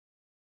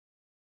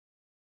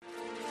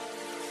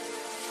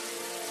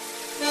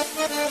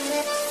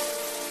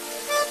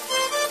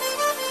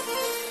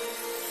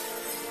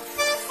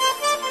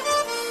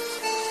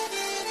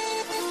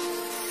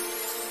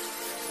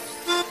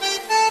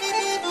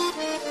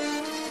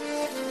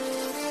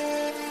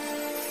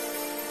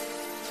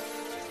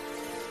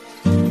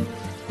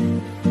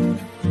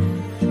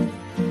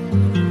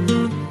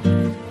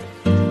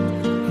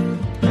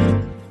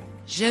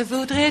Je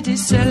voudrais du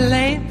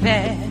soleil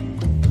vert,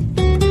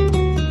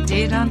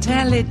 des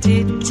dentelles et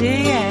des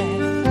théières,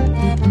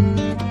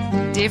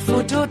 des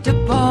photos de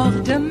bord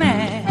de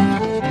mer,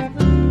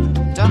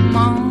 dans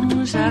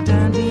mon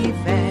jardin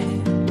d'hiver.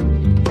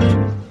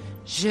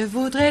 Je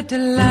voudrais de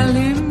la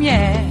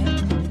lumière,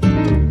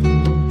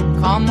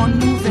 comme en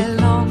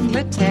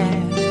Nouvelle-Angleterre.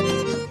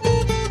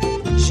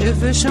 Je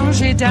veux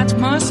changer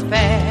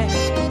d'atmosphère,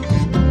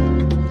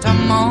 dans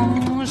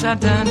mon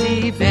jardin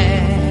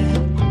d'hiver.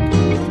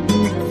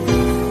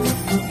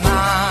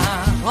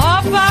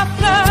 Ma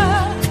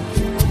fleur,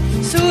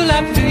 sous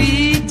la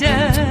pluie de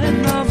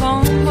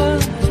novembre,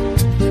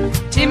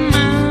 tes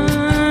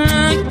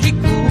mains qui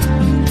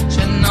courent,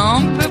 je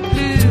n'en peux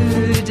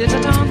plus de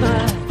t'attendre.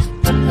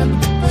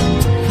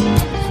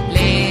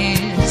 Les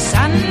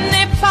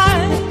années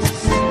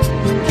passent,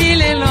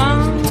 qu'il est loin,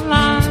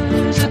 là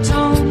je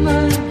tombe.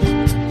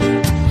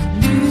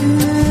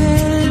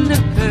 Nul ne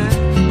peut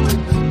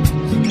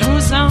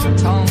nous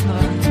entendre.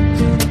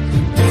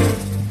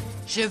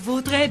 Je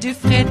voudrais du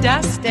Fred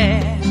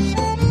Astaire,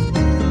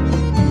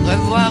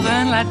 revoir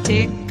un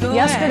latte.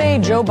 Yesterday,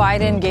 Joe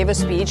Biden gave a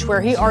speech where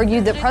he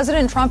argued that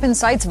President Trump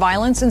incites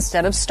violence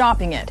instead of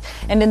stopping it.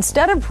 And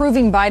instead of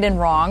proving Biden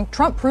wrong,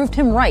 Trump proved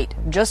him right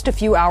just a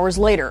few hours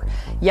later.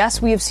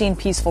 Yes, we have seen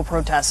peaceful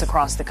protests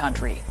across the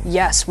country.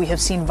 Yes, we have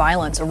seen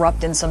violence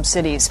erupt in some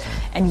cities.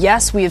 And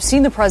yes, we have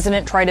seen the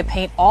president try to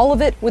paint all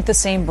of it with the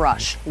same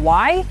brush.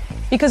 Why?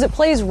 Because it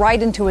plays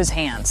right into his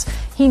hands.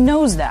 He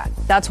knows that.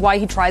 That's why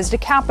he tries to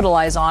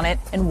capitalize on it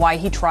and why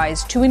he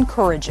tries to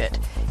encourage it.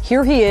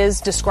 Here he is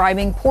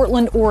describing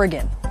Portland,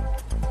 Oregon.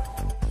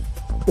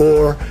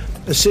 Or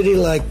a city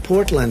like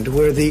Portland,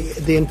 where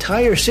the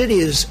entire city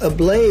is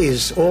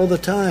ablaze all the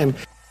time.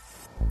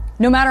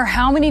 No matter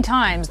how many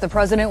times the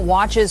president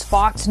watches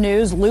Fox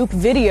News loop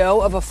video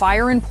of a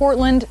fire in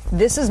Portland,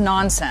 this is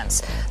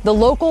nonsense. The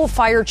local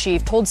fire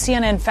chief told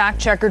CNN fact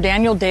checker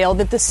Daniel Dale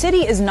that the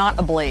city is not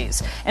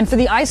ablaze. And for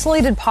the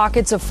isolated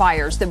pockets of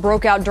fires that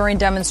broke out during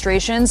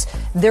demonstrations,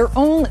 they've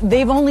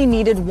only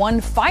needed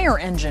one fire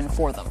engine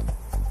for them.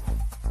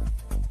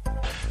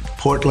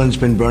 Portland's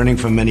been burning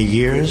for many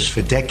years.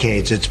 For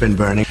decades it's been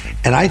burning.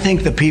 And I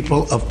think the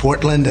people of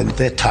Portland, and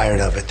they're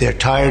tired of it. They're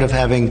tired of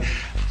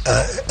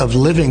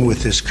living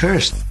with this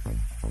curse.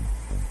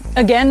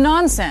 Again,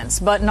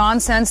 nonsense, but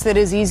nonsense that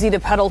is easy to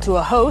peddle to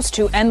a host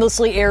who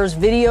endlessly airs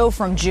video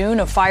from June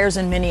of fires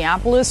in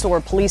Minneapolis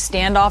or police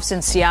standoffs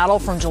in Seattle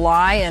from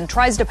July and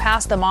tries to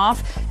pass them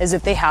off as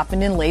if they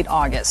happened in late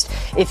August.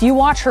 If you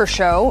watch her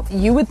show,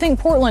 you would think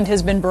Portland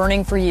has been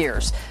burning for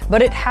years,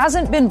 but it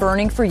hasn't been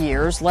burning for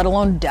years, let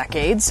alone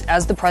decades,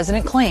 as the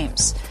president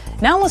claims.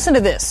 Now listen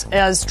to this,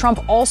 as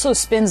Trump also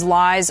spins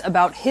lies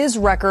about his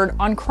record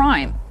on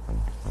crime.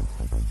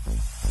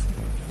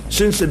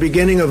 Since the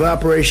beginning of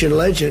Operation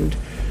Legend,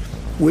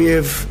 we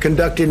have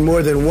conducted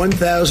more than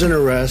 1,000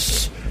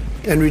 arrests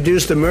and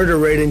reduced the murder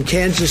rate in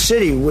Kansas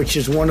City, which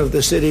is one of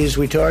the cities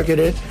we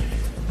targeted,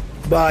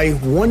 by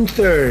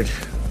 1/3.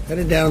 Cut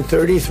it down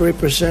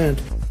 33%.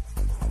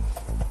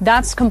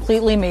 That's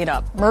completely made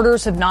up.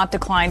 Murders have not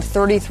declined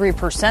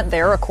 33%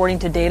 there, according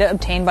to data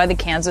obtained by the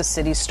Kansas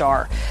City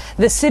Star.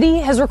 The city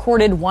has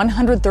recorded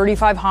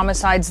 135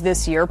 homicides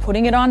this year,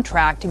 putting it on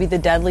track to be the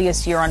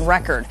deadliest year on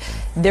record.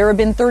 There have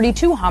been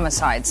 32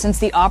 homicides since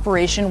the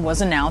operation was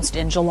announced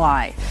in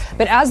July.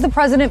 But as the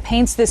president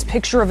paints this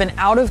picture of an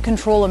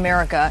out-of-control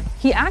America,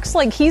 he acts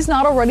like he's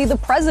not already the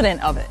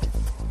president of it.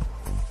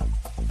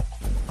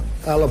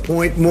 I'll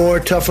appoint more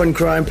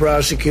tough-on-crime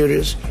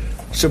prosecutors,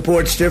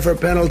 support stiffer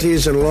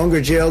penalties and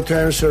longer jail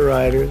terms for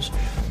riders,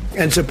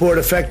 and support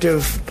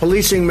effective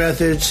policing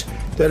methods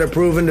that are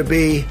proven to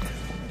be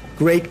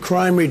great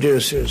crime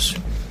reducers.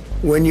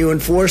 When you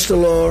enforce the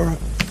law,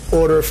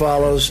 order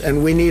follows,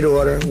 and we need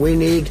order. We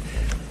need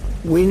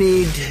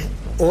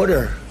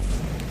order.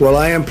 While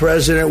I am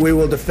president, we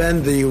will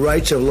defend the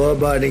rights of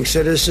law-abiding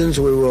citizens.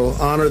 We will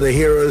honor the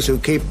heroes who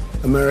keep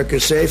America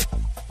safe.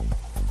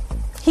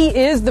 He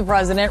is the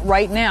president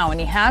right now, and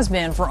he has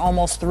been for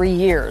almost 3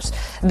 years.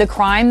 The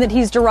crime that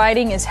he's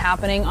deriding is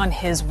happening on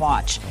his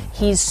watch.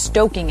 He's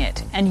stoking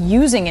it and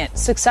using it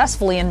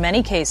successfully in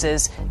many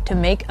cases to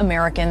make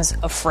Americans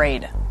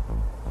afraid.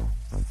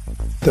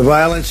 The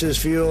violence is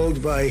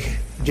fueled by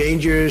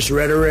dangerous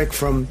rhetoric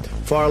from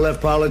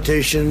far-left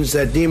politicians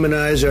that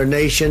demonize our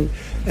nation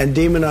and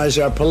demonize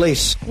our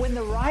police. When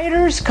the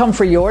rioters come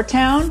for your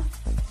town,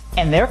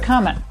 and they're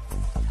coming,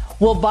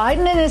 will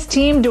Biden and his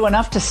team do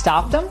enough to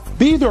stop them?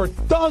 These are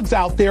thugs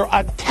out there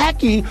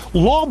attacking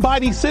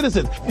law-abiding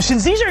citizens.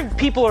 Since these are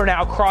people are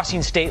now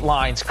crossing state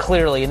lines,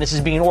 clearly, and this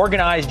is being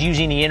organized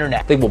using the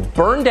internet. They will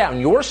burn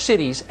down your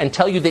cities and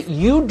tell you that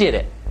you did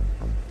it.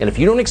 And if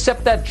you don't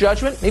accept that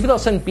judgment, maybe they'll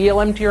send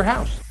BLM to your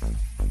house.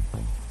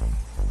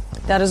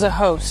 That is a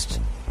host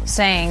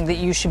saying that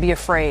you should be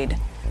afraid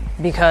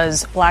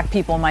because black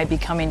people might be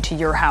coming to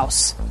your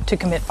house to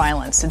commit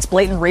violence. It's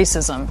blatant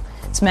racism.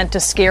 It's meant to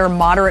scare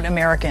moderate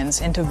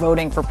Americans into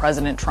voting for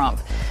President Trump.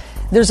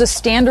 There's a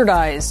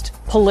standardized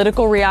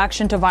political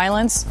reaction to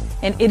violence,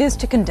 and it is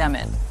to condemn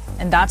it.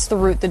 And that's the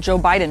route that Joe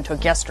Biden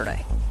took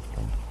yesterday.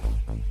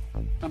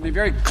 I'll be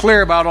very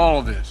clear about all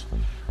of this.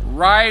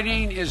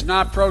 Rioting is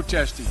not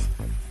protesting.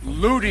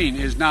 Looting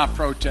is not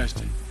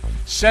protesting.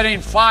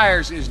 Setting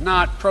fires is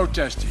not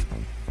protesting.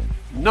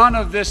 None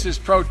of this is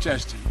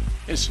protesting.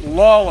 It's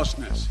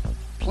lawlessness,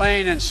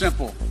 plain and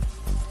simple.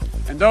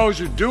 And those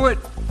who do it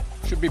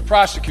should be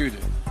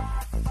prosecuted.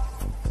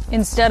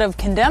 Instead of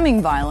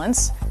condemning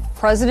violence,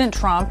 President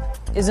Trump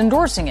is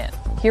endorsing it.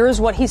 Here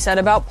is what he said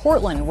about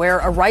Portland, where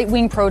a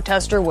right-wing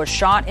protester was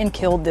shot and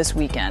killed this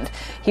weekend.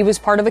 He was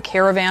part of a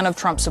caravan of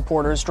Trump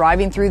supporters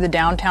driving through the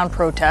downtown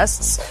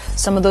protests,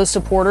 some of those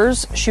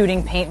supporters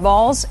shooting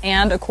paintballs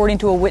and, according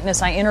to a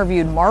witness I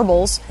interviewed,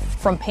 marbles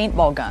from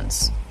paintball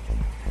guns.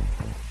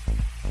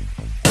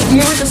 You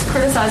were just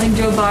criticizing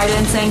Joe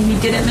Biden, saying he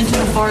didn't mention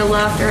the far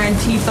left or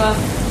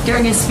Antifa.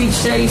 During his speech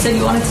today, you said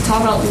you wanted to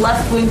talk about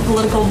left-wing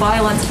political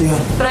violence.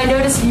 Yeah. But I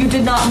noticed you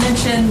did not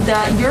mention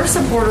that your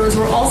supporters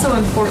were also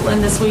in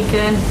Portland this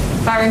weekend,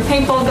 firing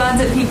paintball guns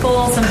at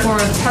people, some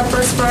form of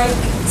pepper spray.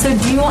 So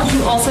do you want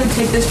to also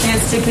take this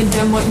chance to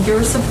condemn what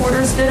your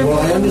supporters did? Well,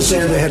 I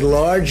understand they had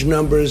large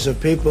numbers of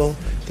people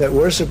that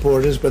were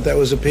supporters, but that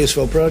was a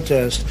peaceful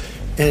protest.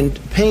 And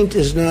paint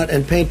is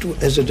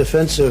a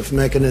defensive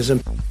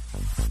mechanism.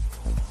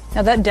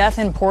 Now, that death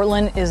in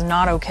Portland is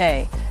not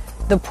okay.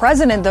 The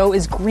president, though,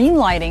 is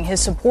greenlighting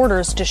his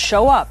supporters to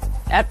show up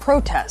at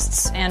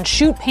protests and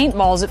shoot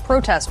paintballs at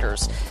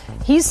protesters.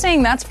 He's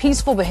saying that's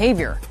peaceful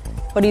behavior,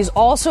 but he's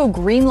also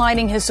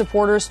greenlighting his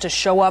supporters to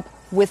show up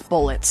with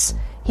bullets.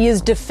 He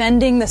is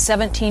defending the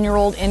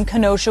 17-year-old in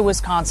Kenosha,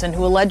 Wisconsin,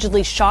 who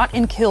allegedly shot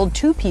and killed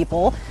 2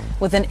 people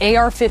with an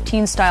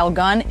AR-15 style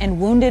gun and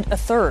wounded a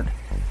third.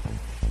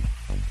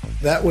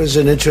 That was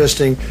an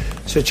interesting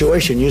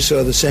situation. You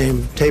saw the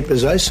same tape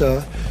as I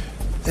saw.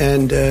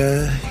 And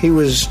he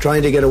was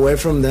trying to get away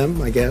from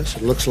them, I guess,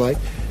 it looks like.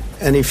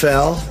 And he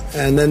fell,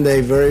 and then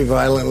they very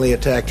violently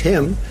attacked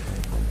him.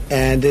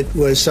 And it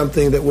was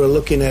something that we're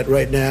looking at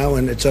right now,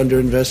 and it's under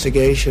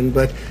investigation.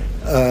 But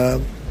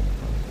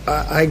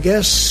I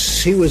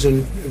guess he was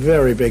in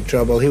very big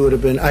trouble. He would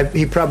have been,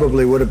 he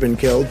probably would have been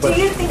killed, but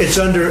it's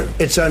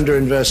under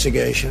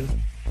investigation.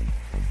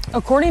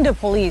 According to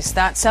police,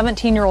 that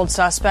 17-year-old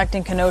suspect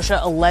in Kenosha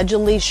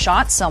allegedly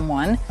shot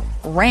someone,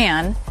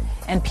 ran,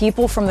 and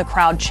people from the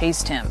crowd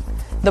chased him.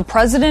 The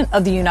president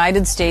of the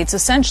United States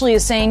essentially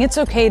is saying it's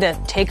okay to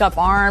take up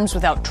arms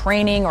without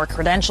training or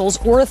credentials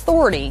or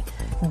authority,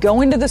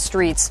 go into the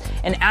streets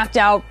and act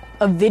out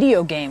a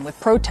video game with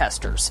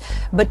protesters.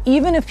 But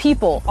even if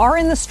people are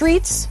in the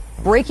streets,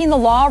 breaking the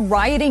law,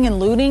 rioting and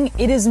looting,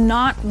 it is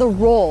not the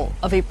role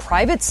of a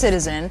private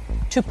citizen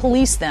to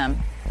police them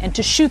and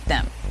to shoot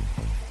them.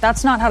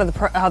 That's not how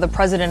the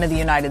president of the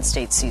United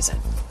States sees it.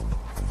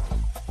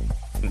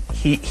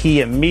 He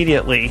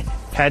immediately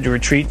had to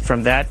retreat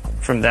from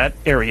that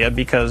area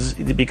because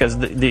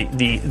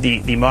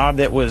the mob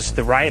that was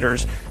the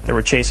rioters that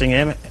were chasing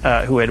him,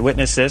 who had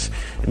witnessed this,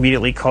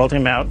 immediately called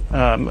him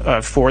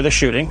out for the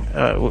shooting,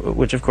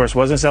 which of course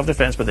wasn't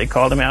self-defense, but they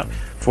called him out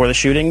for the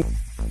shooting.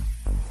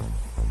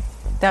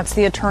 That's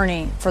the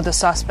attorney for the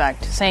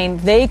suspect saying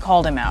they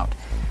called him out.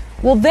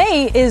 Well,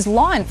 they is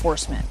law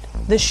enforcement.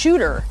 The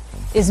shooter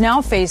is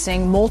now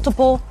facing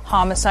multiple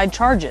homicide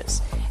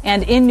charges.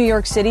 And in New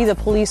York City, the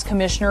police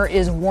commissioner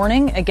is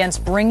warning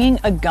against bringing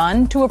a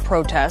gun to a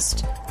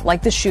protest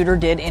like the shooter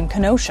did in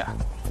Kenosha.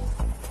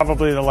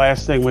 Probably the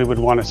last thing we would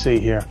want to see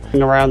here.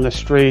 Around the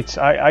streets,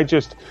 I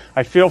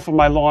feel for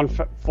my law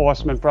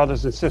enforcement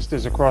brothers and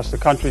sisters across the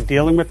country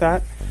dealing with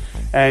that.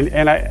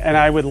 And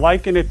I would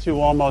liken it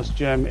to almost,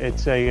 Jim,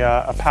 it's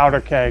a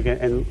powder keg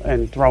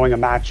and throwing a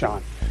match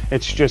on.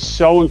 It's just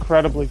so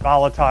incredibly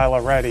volatile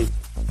already.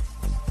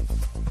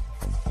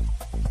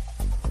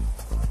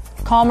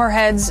 Calmer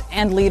heads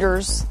and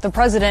leaders. The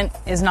president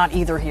is not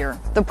either here.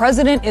 The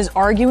president is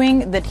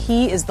arguing that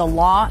he is the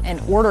law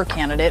and order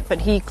candidate,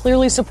 but he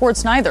clearly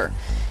supports neither.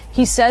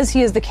 He says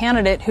he is the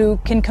candidate who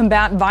can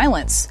combat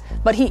violence,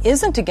 but he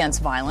isn't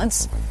against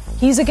violence.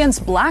 He's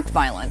against black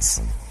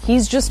violence.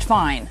 He's just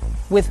fine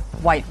with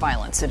white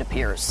violence, it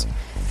appears.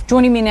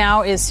 Joining me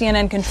now is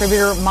CNN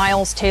contributor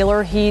Miles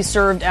Taylor. He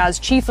served as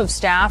chief of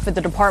staff at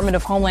the Department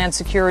of Homeland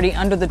Security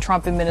under the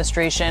Trump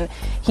administration.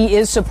 He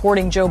is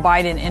supporting Joe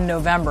Biden in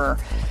November.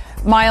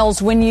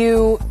 Miles, when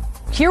you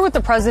hear what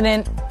the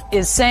president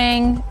is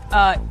saying,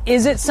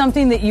 is it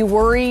something that you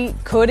worry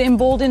could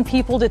embolden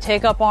people to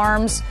take up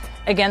arms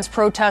against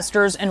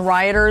protesters and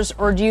rioters,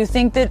 or do you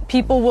think that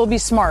people will be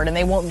smart and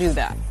they won't do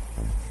that?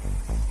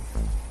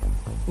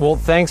 Well,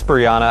 thanks,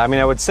 Brianna. I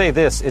mean, I would say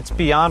this, it's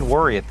beyond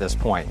worry at this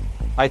point.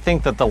 I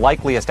think that the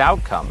likeliest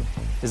outcome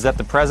is that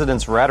the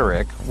president's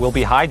rhetoric will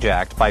be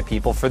hijacked by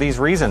people for these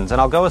reasons. And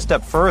I'll go a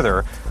step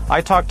further.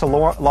 I talk to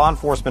law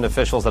enforcement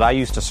officials that I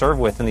used to serve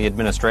with in the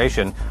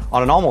administration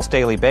on an almost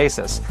daily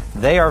basis.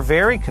 They are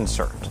very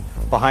concerned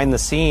behind the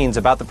scenes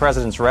about the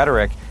president's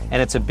rhetoric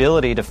and its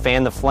ability to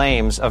fan the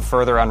flames of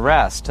further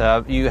unrest.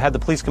 You had the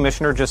police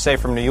commissioner just say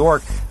from New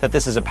York that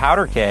this is a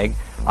powder keg.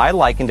 I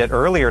likened it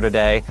earlier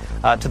today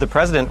to the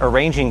president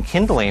arranging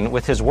kindling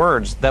with his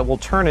words that will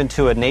turn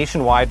into a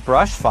nationwide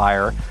brush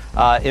fire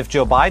if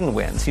Joe Biden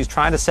wins. He's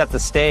trying to set the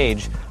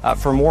stage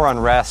for more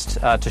unrest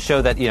to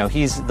show that,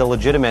 he's the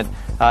legitimate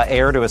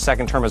heir to a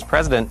second term as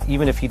president,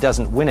 even if he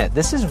doesn't win it.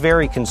 This is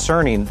very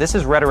concerning. This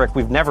is rhetoric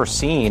we've never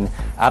seen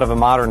out of a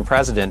modern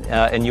president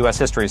in U.S.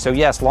 history. So,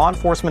 yes, law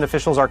enforcement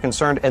officials are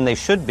concerned, and they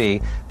should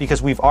be,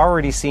 because we've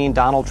already seen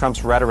Donald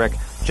Trump's rhetoric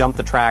jump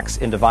the tracks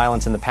into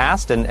violence in the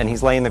past, and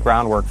he's laying the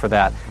groundwork for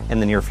that in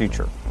the near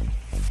future.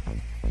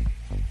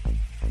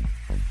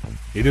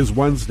 It is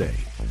Wednesday,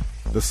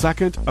 the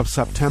 2nd of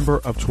September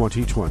of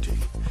 2020,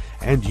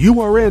 and you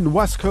are in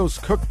West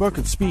Coast Cookbook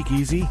and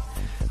Speakeasy.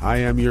 I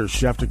am your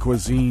chef de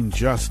cuisine,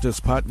 Justice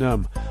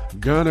Putnam.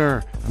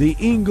 Gunner, the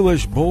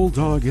English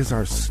Bulldog, is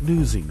our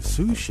snoozing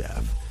sous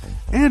chef,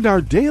 and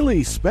our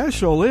daily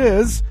special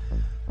is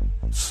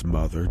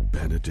Smothered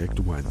Benedict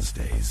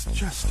Wednesdays.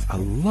 Just a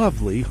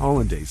lovely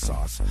hollandaise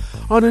sauce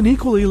on an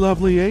equally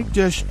lovely egg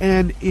dish,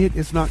 and it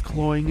is not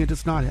cloying, it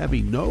is not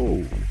heavy,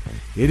 no.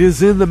 It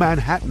is in the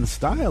Manhattan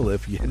style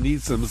if you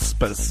need some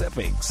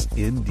specifics,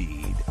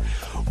 indeed.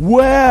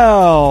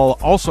 Well,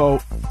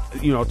 also,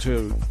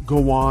 to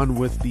go on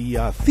with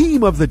the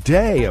theme of the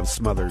day of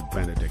Smothered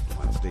Benedict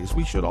Wednesdays,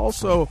 we should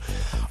also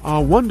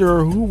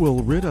wonder who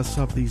will rid us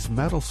of these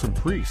meddlesome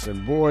priests.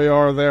 And boy,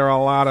 are there a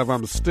lot of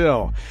them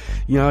still.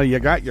 You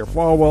got your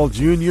Falwell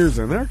Juniors,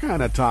 and they're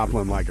kind of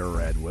toppling like a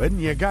redwood.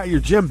 And you got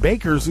your Jim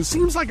Bakers, who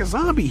seems like a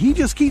zombie. He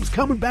just keeps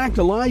coming back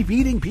to life,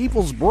 eating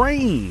people's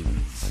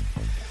brains.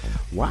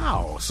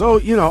 Wow. So,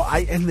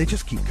 and they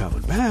just keep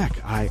coming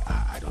back. I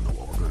don't know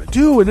what we're going to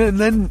do.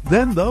 And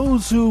then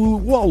those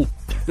who,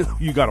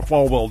 you got a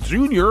Falwell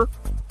Jr.,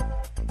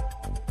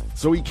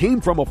 so he came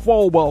from a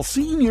Falwell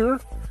Senior.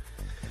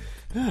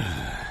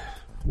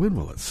 When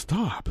will it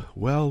stop?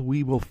 Well,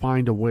 we will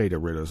find a way to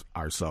rid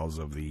ourselves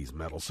of these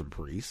meddlesome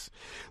priests.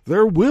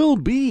 There will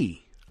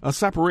be a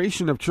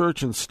separation of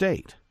church and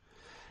state,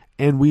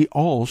 and we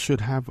all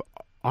should have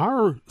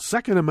our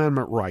Second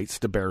Amendment rights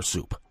to bear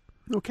soup.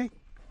 Okay?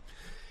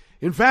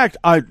 In fact,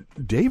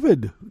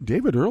 David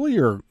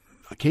earlier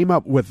came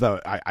up with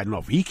I don't know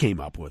if he came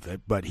up with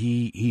it, but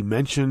he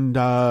mentioned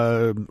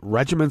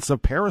regiments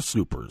of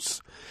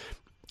parasoupers.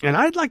 And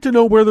I'd like to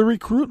know where the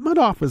recruitment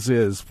office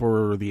is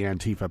for the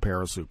Antifa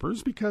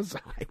parasoupers, because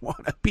I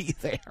want to be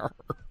there.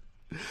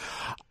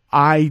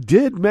 I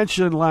did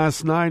mention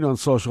last night on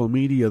social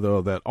media,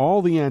 though, that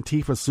all the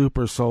Antifa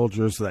super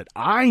soldiers that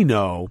I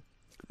know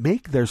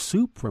make their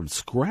soup from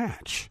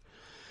scratch.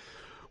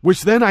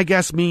 Which then I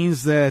guess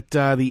means that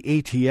the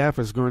ATF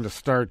is going to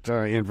start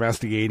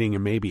investigating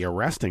and maybe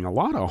arresting a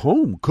lot of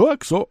home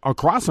cooks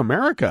across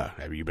America.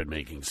 Have you been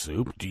making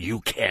soup? Do you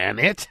can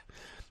it?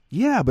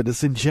 Yeah, but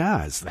it's in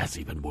jars. That's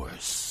even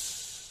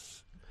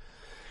worse.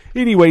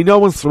 Anyway, no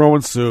one's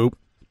throwing soup.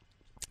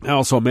 I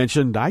also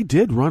mentioned I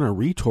did run a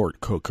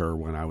retort cooker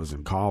when I was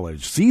in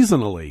college,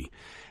 seasonally,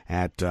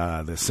 at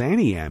the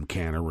Santiam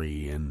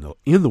Cannery in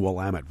the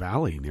Willamette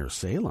Valley near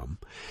Salem.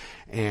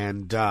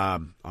 And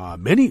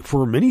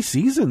for many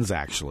seasons,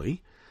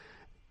 actually.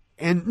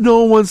 And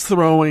no one's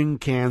throwing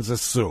cans of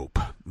soup.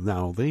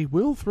 Now, they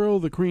will throw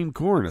the creamed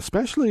corn,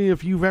 especially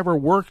if you've ever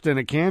worked in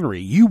a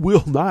cannery. You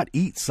will not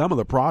eat some of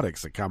the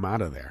products that come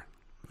out of there.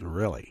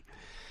 Really.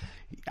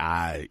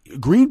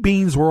 Green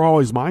beans were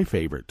always my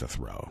favorite to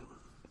throw.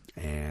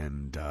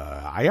 And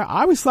I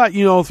always thought,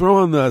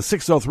 throwing the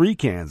 603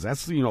 cans,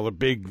 that's,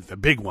 the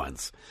big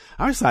ones.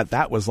 I always thought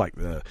that was like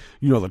the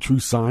true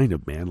sign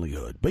of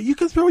manlyhood. But you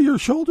can throw your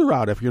shoulder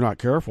out if you're not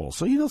careful.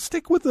 So,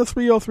 stick with the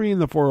 303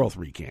 and the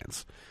 403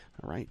 cans.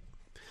 All right.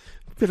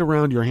 Fit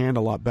around your hand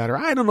a lot better.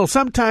 I don't know.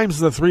 Sometimes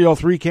the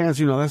 303 cans,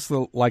 that's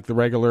like the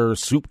regular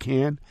soup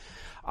can.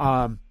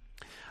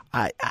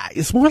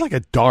 It's more like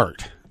a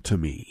dart to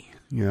me,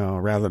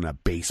 rather than a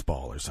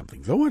baseball or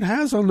something. Though it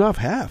has enough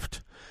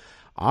heft.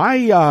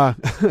 I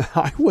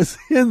was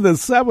in the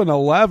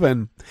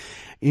 7-Eleven,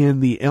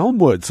 in the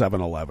Elmwood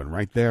 7-Eleven,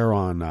 right there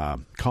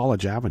on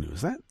College Avenue.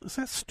 Is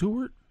that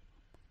Stewart?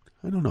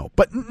 I don't know.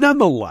 But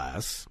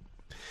nonetheless,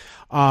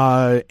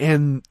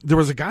 and there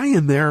was a guy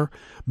in there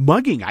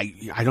mugging.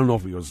 I don't know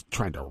if he was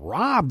trying to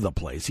rob the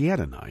place. He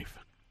had a knife.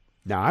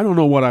 Now, I don't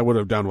know what I would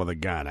have done with a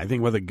gun. I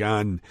think with a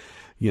gun,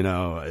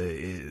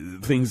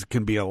 things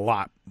can be a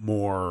lot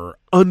more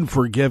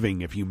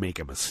unforgiving if you make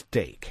a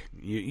mistake.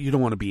 You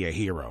don't want to be a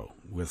hero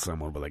with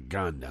someone with a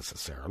gun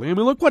necessarily. I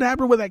mean, look what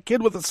happened with that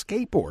kid with a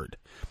skateboard.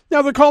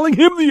 Now they're calling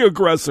him the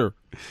aggressor.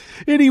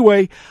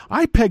 Anyway,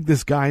 I pegged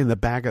this guy in the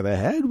back of the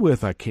head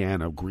with a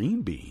can of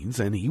green beans,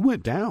 and he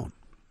went down.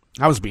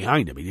 I was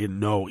behind him. He didn't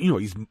know,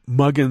 he's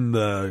mugging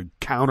the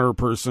counter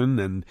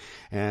person,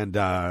 and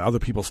other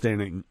people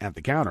standing at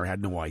the counter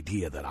had no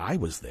idea that I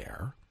was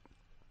there.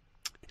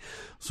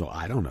 So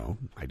I don't know.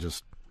 I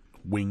just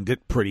winged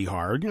it pretty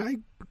hard. I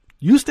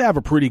used to have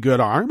a pretty good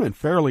arm and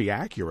fairly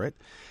accurate,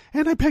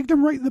 and I pegged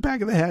him right in the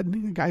back of the head,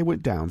 and the guy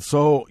went down.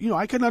 So,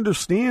 I can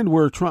understand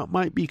where Trump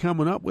might be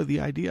coming up with the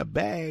idea of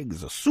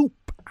bags of soup.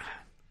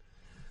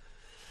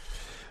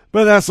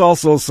 But that's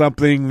also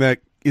something that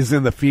is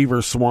in the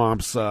fever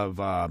swamps of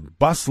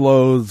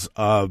busloads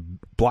of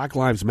Black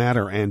Lives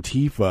Matter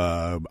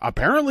Antifa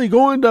apparently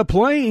going to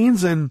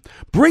planes and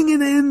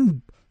bringing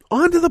in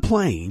onto the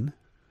plane.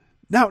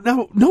 Now,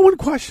 no one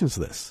questions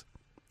this.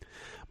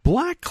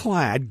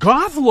 Black-clad,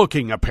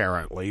 goth-looking,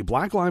 apparently,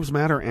 Black Lives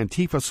Matter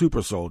Antifa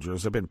super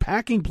soldiers have been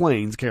packing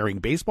planes carrying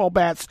baseball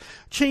bats,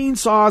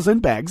 chainsaws,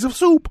 and bags of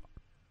soup.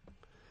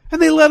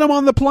 And they let them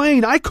on the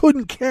plane. I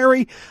couldn't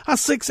carry a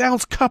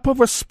 6-ounce cup of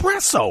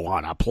espresso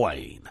on a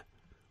plane.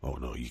 Oh,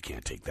 no, you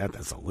can't take that.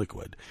 That's a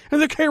liquid. And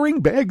they're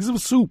carrying bags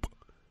of soup,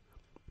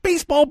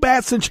 baseball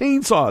bats, and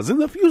chainsaws in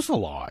the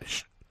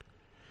fuselage.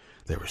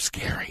 They were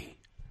scary.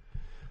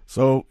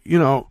 So,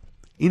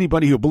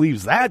 anybody who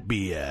believes that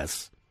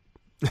BS,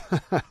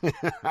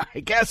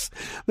 I guess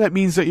that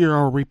means that you're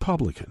a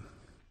Republican.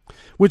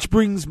 Which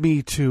brings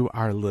me to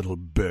our little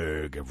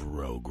burg of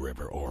Rogue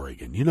River,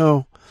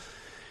 Oregon.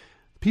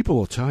 People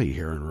will tell you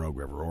here in Rogue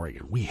River,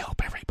 Oregon, we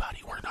help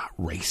everybody. We're not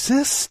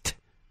racist.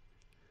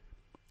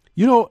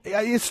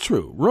 It's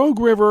true. Rogue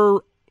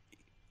River,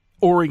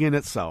 Oregon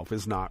itself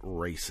is not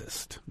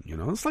racist.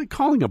 It's like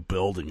calling a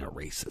building a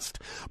racist.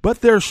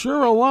 But there's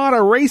sure a lot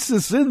of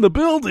racists in the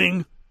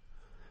building.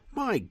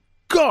 My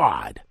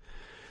God.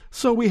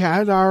 So we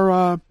had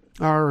our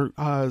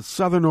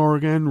Southern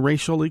Oregon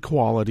racial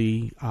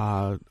equality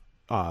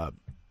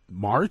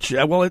march.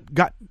 Well, it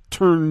got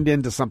turned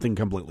into something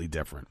completely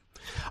different.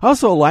 I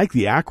also like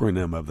the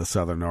acronym of the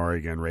Southern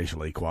Oregon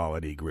Racial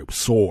Equality Group,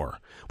 SOAR.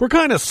 We're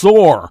kind of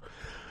sore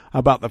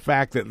about the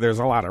fact that there's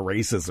a lot of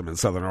racism in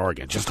Southern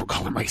Oregon. Just don't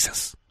call them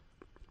racist.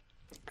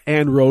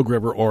 And Rogue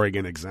River,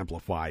 Oregon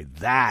exemplified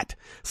that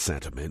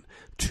sentiment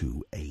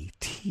to a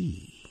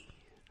T.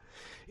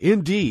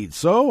 Indeed.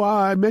 So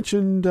I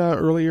mentioned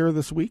earlier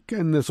this week,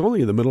 and it's only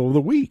in the middle of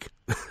the week,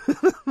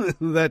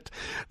 that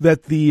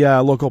the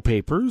local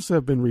papers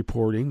have been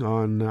reporting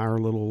on our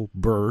little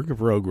burg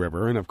of Rogue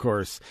River. And, of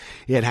course,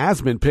 it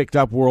has been picked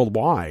up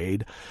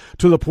worldwide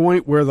to the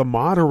point where the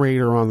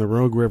moderator on the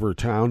Rogue River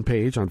town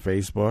page on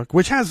Facebook,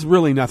 which has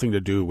really nothing to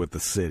do with the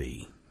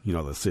city,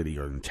 the city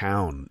or the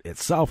town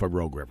itself of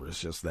Rogue River, it's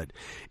just that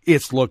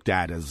it's looked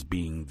at as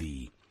being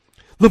the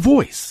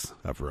voice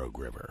of Rogue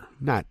River,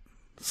 not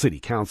city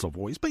council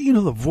voice, but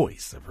the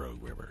voice of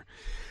Rogue River.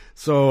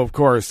 So, of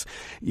course,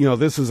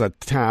 this is a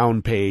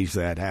town page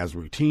that has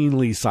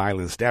routinely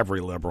silenced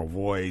every liberal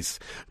voice,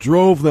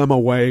 drove them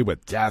away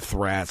with death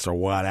threats or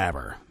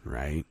whatever,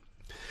 right?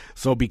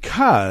 So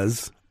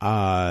because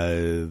that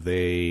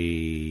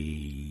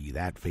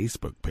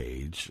Facebook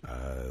page,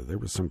 there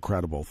was some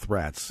credible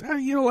threats.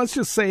 Let's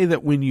just say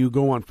that when you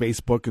go on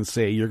Facebook and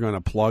say you're going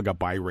to plug a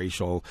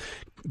biracial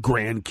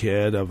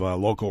grandkid of a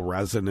local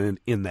resident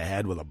in the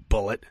head with a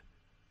bullet,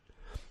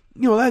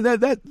 that's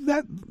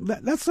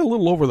a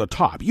little over the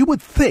top. You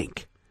would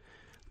think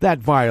that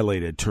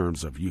violated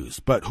terms of use.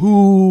 But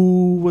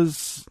who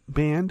was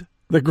banned?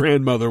 The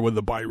grandmother with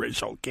the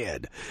biracial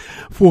kid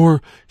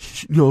for,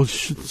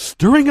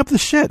 stirring up the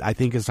shit, I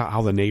think is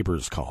how the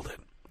neighbors called it.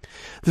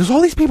 There's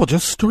all these people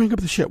just stirring up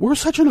the shit. We're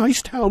such a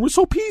nice town. We're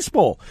so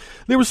peaceful.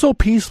 They were so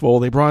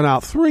peaceful. They brought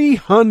out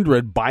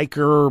 300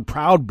 biker,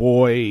 Proud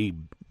Boy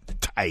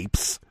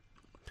types.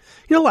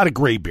 A lot of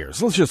gray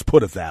bears. Let's just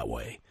put it that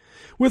way.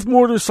 With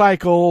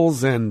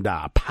motorcycles and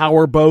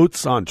power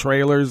boats on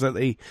trailers that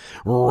they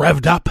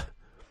revved up.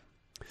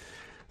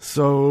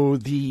 So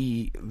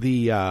the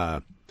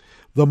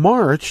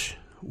march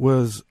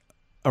was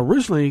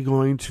originally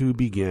going to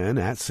begin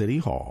at City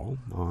Hall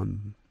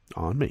on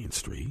Main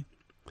Street.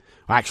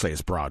 Actually,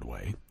 it's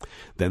Broadway.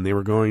 Then they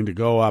were going to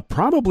go up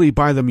probably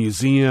by the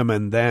museum,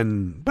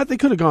 but they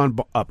could have gone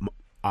up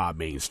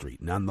Main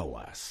Street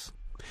nonetheless.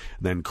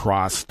 Then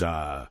crossed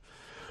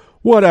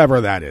whatever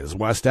that is.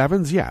 West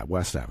Evans? Yeah,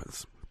 West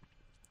Evans.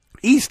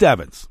 East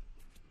Evans?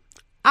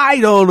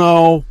 I don't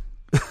know.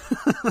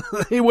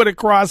 They would have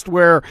crossed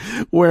where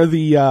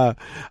the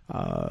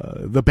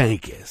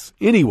bank is.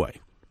 Anyway,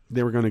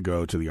 they were going to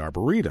go to the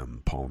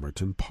Arboretum,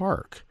 Palmerton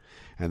Park,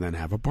 and then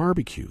have a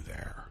barbecue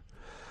there.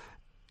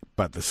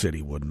 But the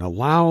city wouldn't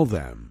allow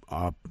them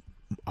a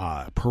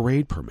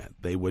parade permit.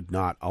 They would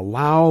not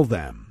allow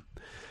them.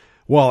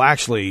 Well,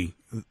 actually,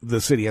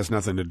 the city has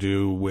nothing to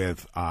do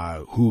with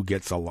who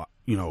gets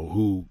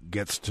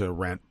to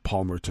rent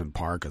Palmerton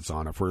Park. It's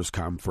on a first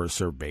come, first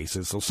served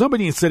basis. So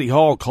somebody in City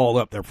Hall called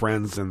up their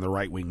friends in the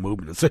right wing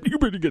movement and said, "You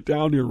better get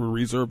down here and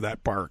reserve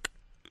that park,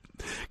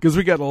 because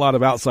we got a lot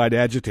of outside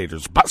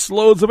agitators,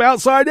 busloads of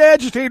outside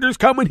agitators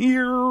coming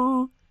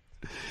here."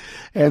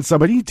 And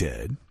somebody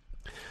did.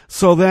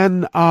 So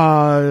then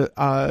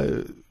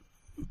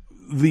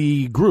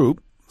the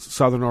group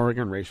Southern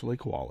Oregon Racial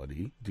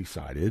Equality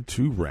decided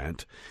to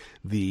rent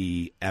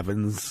the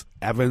Evans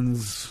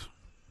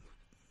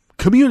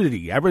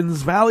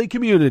Valley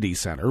Community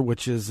Center,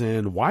 which is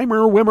in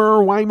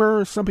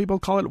Weimar. Some people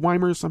call it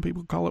Weimar, some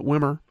people call it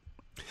Wimmer.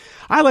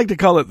 I like to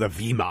call it the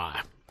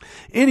Vima.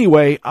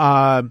 Anyway,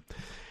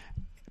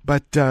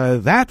 but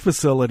that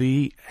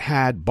facility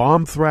had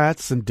bomb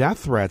threats and death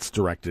threats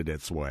directed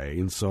its way,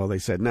 and so they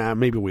said,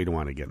 maybe we don't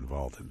want to get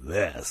involved in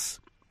this.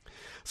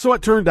 So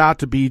it turned out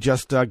to be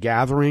just a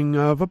gathering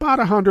of about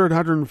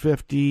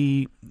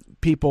 150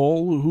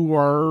 people who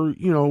are,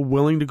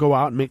 willing to go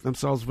out and make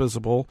themselves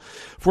visible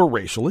for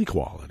racial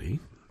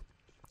equality.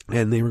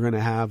 And they were going to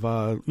have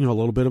a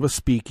little bit of a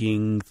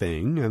speaking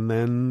thing, and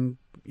then,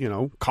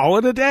 call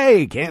it a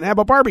day. Can't have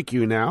a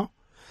barbecue now.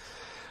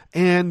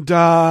 And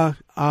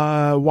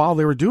while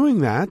they were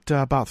doing that,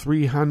 about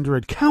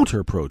 300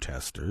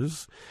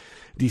 counter-protesters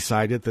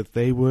decided that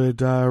they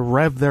would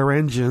rev their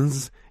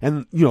engines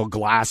and,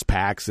 glass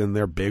packs in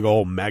their big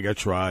old mega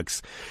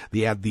trucks. They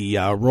had the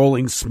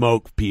rolling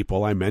smoke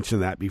people. I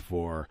mentioned that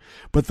before.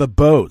 But the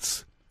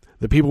boats,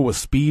 the people with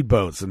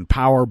speedboats and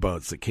power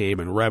boats that came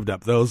and revved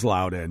up those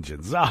loud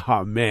engines.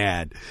 Oh,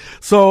 man.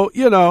 So,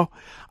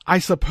 I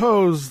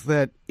suppose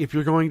that if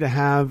you're going to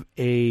have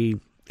a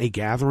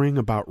gathering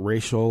about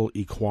racial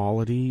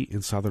equality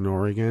in Southern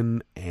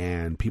Oregon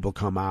and people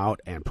come out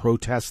and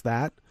protest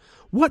that,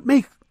 what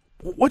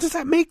does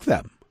that make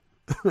them?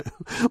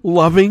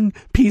 Loving,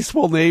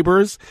 peaceful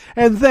neighbors?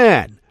 And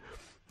then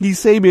these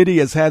same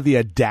idiots had the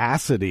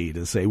audacity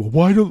to say, well,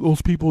 why don't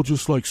those people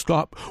just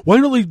stop? Why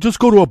don't they just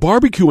go to a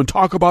barbecue and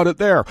talk about it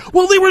there?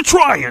 Well, they were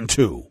trying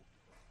to.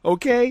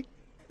 Okay?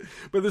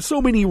 But there's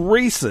so many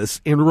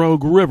racists in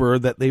Rogue River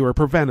that they were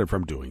prevented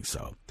from doing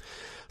so.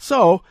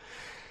 So,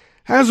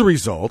 as a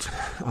result,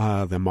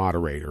 the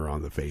moderator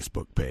on the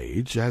Facebook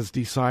page has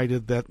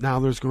decided that now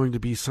there's going to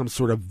be some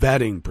sort of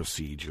vetting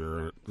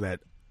procedure that,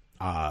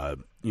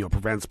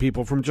 prevents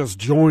people from just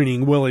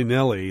joining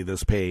willy-nilly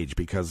this page,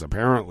 because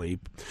apparently,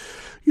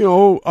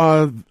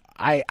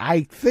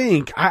 I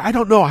think, I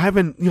don't know,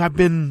 I've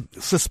been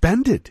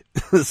suspended,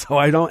 so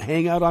I don't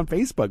hang out on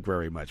Facebook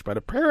very much, but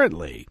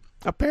apparently,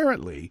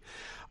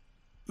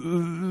 the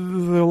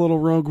little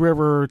Rogue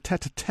River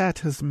tete-a-tete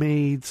has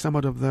made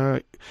somewhat of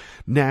the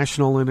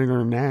national and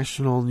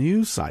international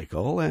news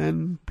cycle,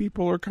 and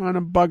people are kind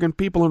of bugging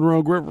people in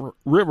Rogue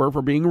River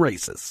for being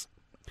racist.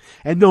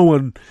 And no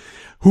one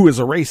who is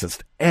a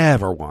racist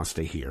ever wants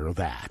to hear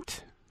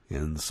that.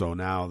 And so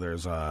now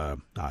there's a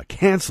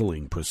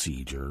canceling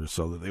procedure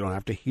so that they don't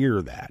have to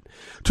hear that.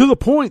 To the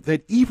point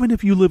that even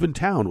if you live in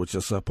town, which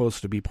is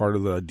supposed to be part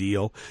of the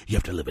deal, you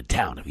have to live in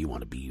town if you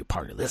want to be a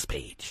part of this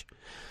page.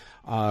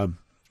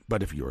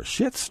 But if you're a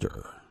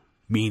shitster,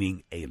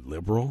 meaning a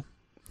liberal,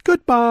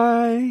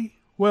 goodbye.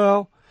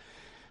 Well,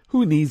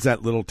 who needs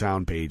that little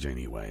town page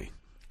anyway?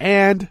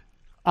 And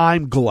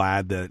I'm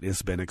glad that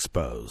it's been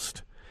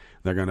exposed.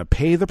 They're going to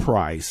pay the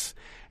price,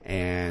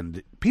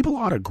 and people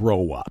ought to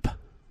grow up.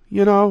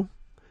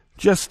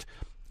 Just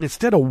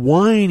instead of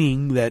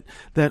whining that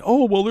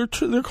oh, well, they're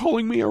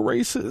calling me a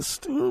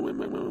racist.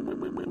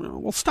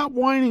 Well, stop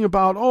whining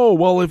about, oh,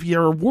 well, if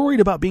you're worried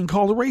about being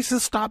called a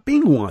racist, stop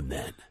being one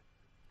then.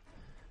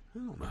 I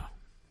don't know.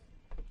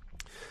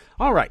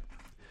 All right.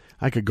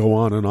 I could go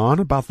on and on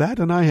about that,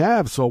 and I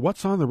have. So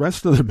what's on the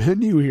rest of the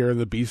menu here in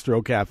the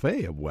Bistro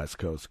Cafe of West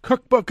Coast?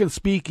 Cookbook and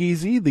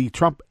Speakeasy. The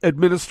Trump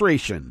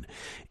administration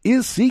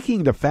is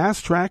seeking to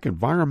fast-track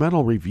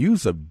environmental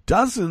reviews of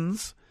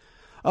dozens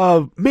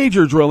of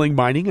major drilling,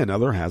 mining, and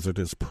other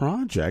hazardous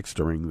projects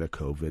during the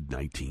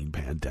COVID-19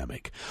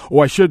 pandemic. Oh,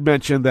 I should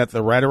mention that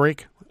the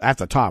rhetoric at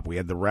the top, we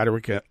had the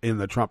rhetoric in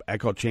the Trump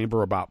echo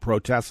chamber about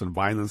protests and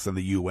violence in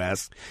the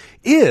U.S.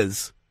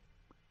 is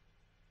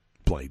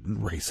blatant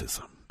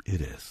racism. It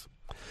is.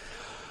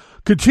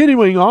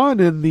 Continuing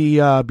on in the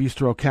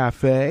Bistro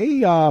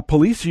Cafe,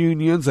 police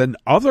unions and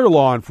other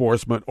law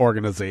enforcement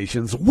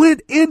organizations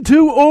went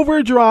into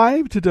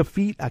overdrive to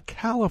defeat a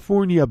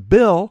California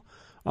bill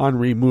on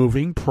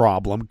removing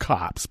problem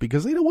cops,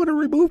 because they don't want to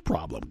remove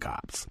problem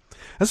cops,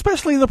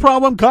 especially the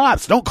problem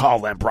cops. Don't call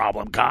them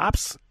problem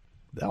cops.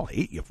 They'll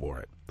hate you for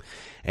it.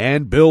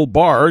 And Bill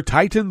Barr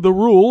tightened the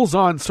rules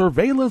on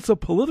surveillance of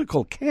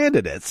political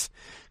candidates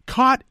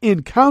caught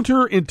in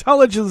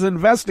counterintelligence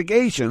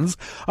investigations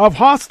of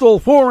hostile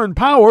foreign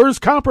powers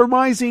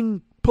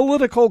compromising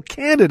political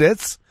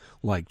candidates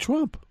like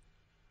Trump.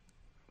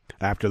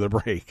 After the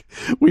break,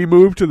 we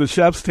move to the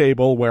chef's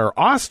table, where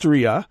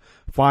Austria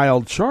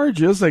filed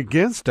charges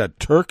against a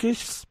Turkish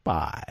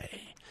spy.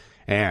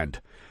 And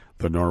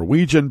the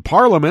Norwegian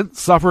parliament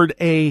suffered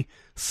a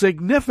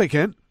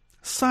significant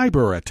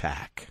cyber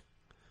attack.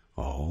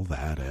 All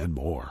that and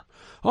more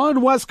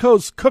on West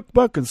Coast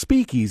Cookbook and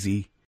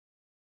Speakeasy.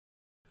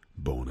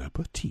 Bon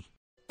appetit.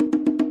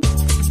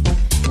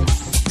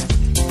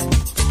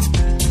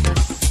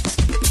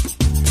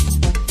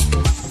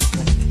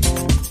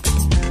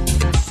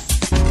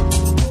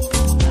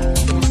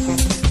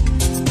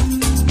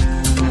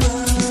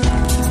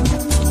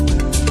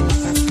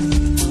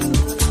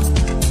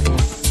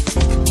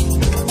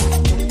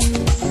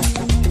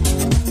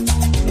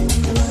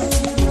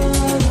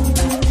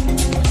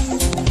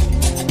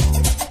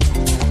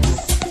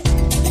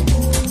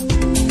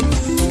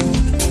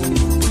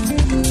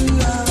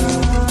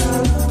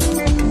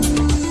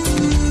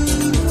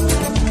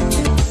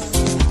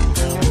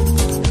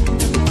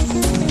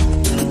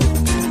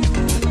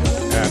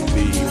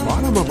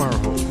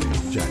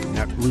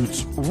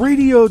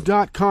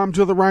 netrootsradio.com.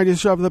 To the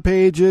right of the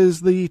page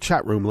is the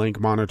chat room link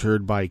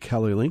monitored by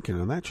Kelly Lincoln.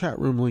 And that chat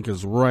room link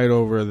is right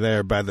over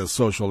there by the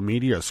social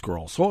media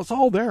scroll. So it's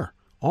all there.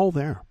 All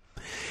there.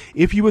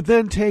 If you would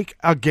then take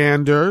a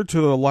gander to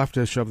the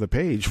leftish of the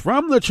page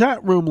from the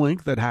chat room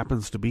link that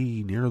happens to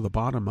be near the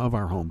bottom of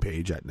our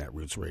homepage at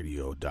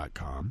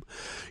netrootsradio.com,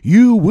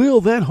 you will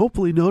then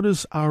hopefully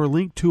notice our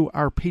link to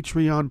our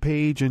Patreon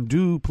page, and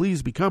do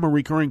please become a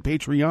recurring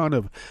Patreon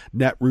of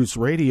Netroots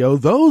Radio.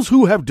 Those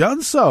who have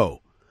done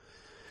so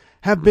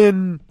have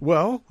been,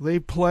 well, they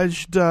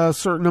pledged a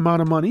certain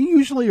amount of money,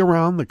 usually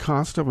around the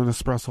cost of an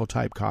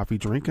espresso-type coffee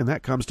drink, and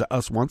that comes to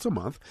us once a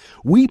month.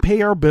 We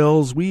pay our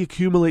bills, we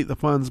accumulate the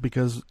funds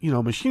because,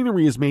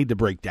 machinery is made to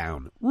break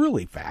down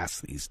really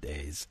fast these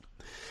days.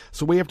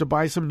 So we have to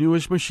buy some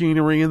newish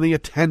machinery and the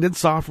attendant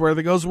software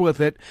that goes with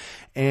it,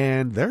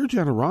 and their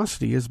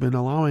generosity has been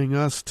allowing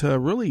us to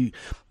really,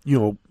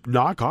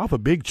 knock off a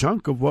big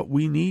chunk of what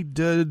we need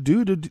to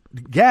do to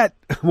get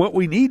what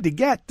we need to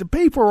get to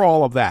pay for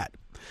all of that.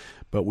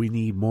 But we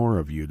need more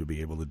of you to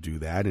be able to do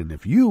that. And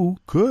if you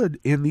could,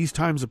 in these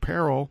times of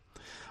peril,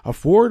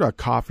 afford a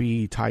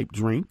coffee-type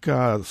drink,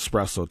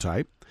 espresso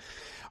type,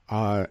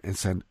 and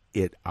send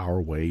it our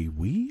way,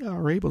 we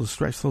are able to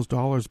stretch those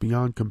dollars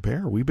beyond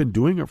compare. We've been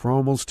doing it for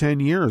almost 10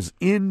 years,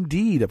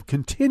 indeed, of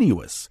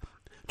continuous,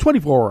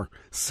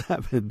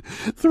 24/7,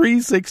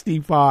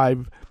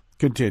 365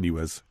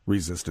 continuous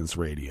resistance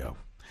radio,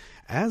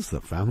 as the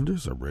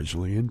founders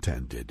originally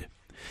intended.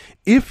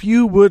 If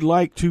you would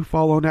like to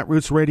follow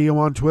Netroots Radio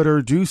on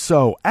Twitter, do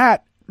so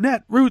at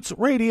Netroots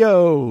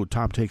Radio.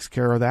 Tom takes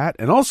care of that.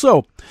 And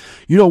also,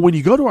 when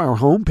you go to our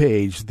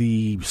homepage,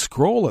 the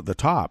scroll at the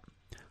top,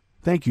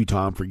 thank you,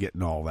 Tom, for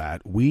getting all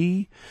that.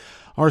 We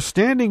are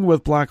standing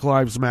with Black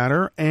Lives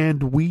Matter,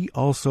 and we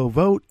also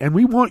vote, and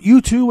we want you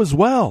to as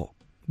well.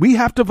 We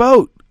have to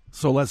vote,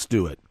 so let's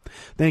do it.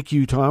 Thank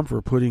you, Tom,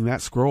 for putting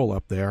that scroll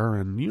up there.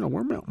 And,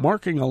 we're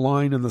marking a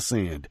line in the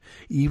sand,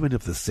 even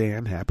if the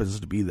sand happens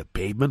to be the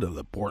pavement of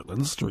the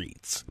Portland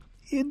streets.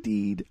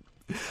 Indeed.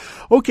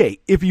 Okay,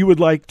 if you would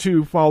like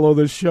to follow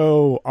the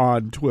show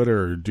on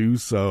Twitter, do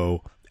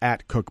so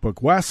at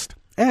Cookbook West,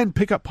 and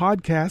pick up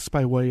podcasts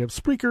by way of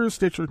Spreaker,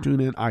 Stitcher,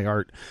 TuneIn,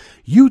 iHeart,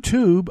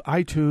 YouTube,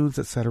 iTunes,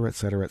 etc.,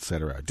 etc.,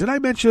 etc. Did I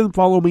mention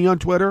follow me on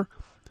Twitter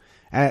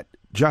at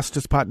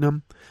Justice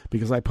Putnam?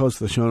 Because I post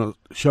the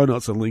show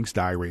notes and links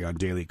diary on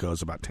Daily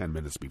Goes about 10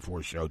 minutes before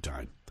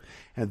showtime.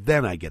 And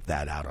then I get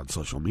that out on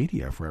social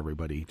media for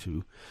everybody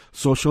to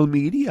social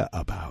media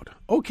about.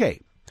 Okay,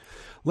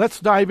 let's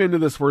dive into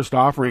this first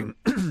offering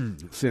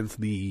since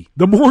the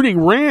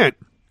morning rant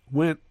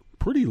went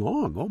pretty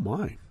long. Oh,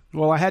 my.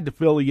 Well, I had to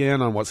fill you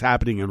in on what's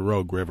happening in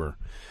Rogue River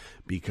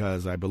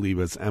because I believe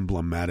it's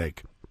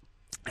emblematic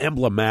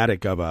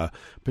of a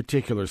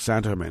particular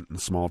sentiment in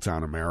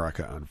small-town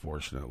America,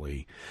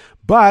 unfortunately.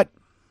 But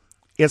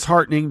it's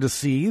heartening to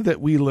see that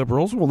we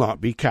liberals will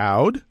not be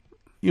cowed.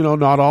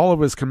 Not all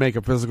of us can make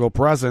a physical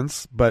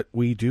presence, but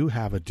we do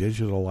have a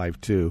digital life,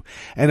 too.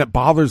 And it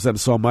bothers them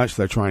so much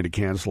they're trying to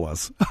cancel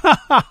us.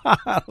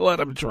 Let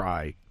them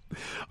try.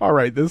 All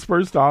right, this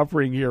first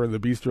offering here in the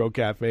Bistro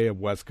Cafe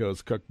of West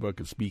Coast Cookbook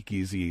and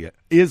Speakeasy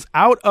is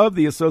out of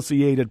the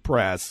Associated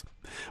Press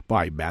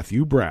by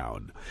Matthew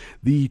Brown.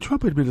 The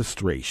Trump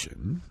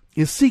administration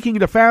is seeking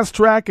to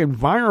fast-track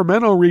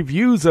environmental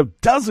reviews of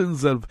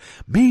dozens of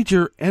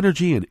major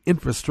energy and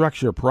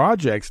infrastructure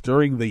projects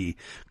during the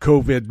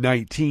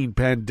COVID-19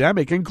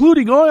 pandemic,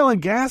 including oil and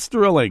gas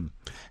drilling,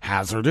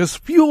 hazardous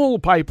fuel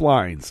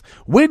pipelines,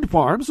 wind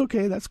farms,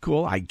 okay, that's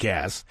cool, I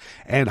guess,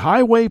 and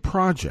highway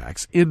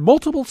projects in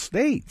multiple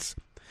states.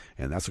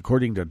 And that's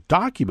according to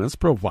documents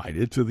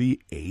provided to the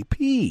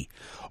AP.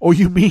 Oh,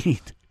 you mean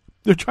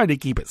they're trying to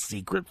keep it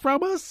secret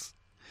from us?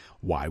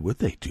 Why would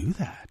they do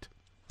that?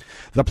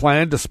 The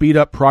plan to speed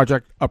up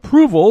project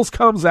approvals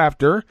comes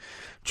after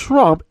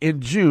Trump in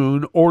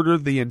June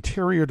ordered the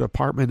Interior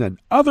Department and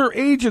other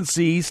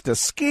agencies to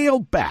scale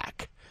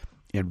back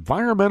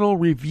environmental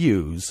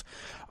reviews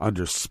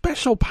under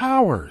special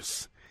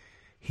powers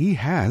he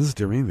has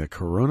during the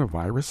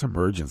coronavirus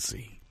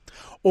emergency.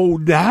 Oh,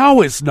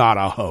 now it's not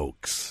a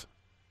hoax.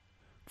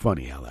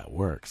 Funny how that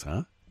works,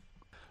 huh?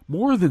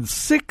 More than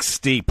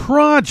 60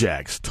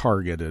 projects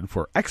targeted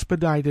for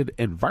expedited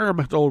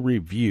environmental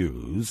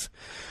reviews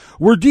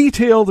were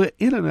detailed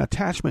in an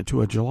attachment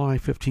to a July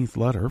 15th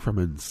letter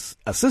from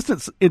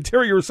Assistant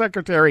Interior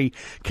Secretary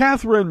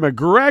Catherine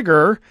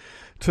McGregor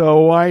to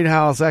White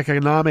House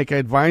Economic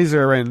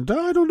Advisor and,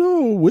 I don't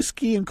know,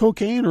 whiskey and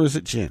cocaine, or is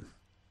it gin?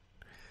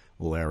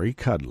 Larry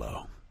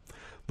Kudlow.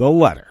 The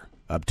letter,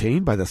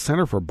 obtained by the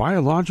Center for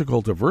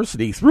Biological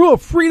Diversity through a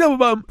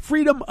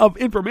Freedom of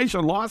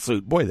Information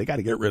lawsuit, boy, they got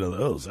to get rid of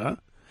those, huh?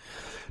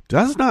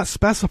 Does not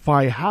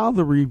specify how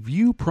the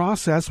review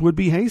process would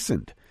be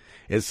hastened.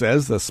 It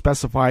says the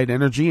specified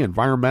energy,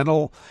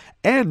 environmental,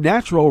 and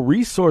natural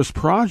resource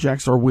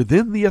projects are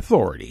within the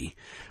authority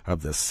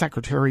of the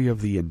Secretary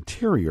of the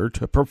Interior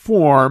to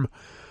perform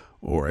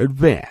or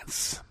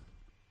advance.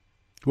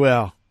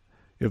 Well,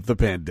 if the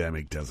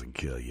pandemic doesn't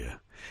kill you,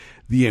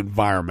 the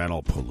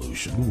environmental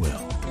pollution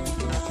will.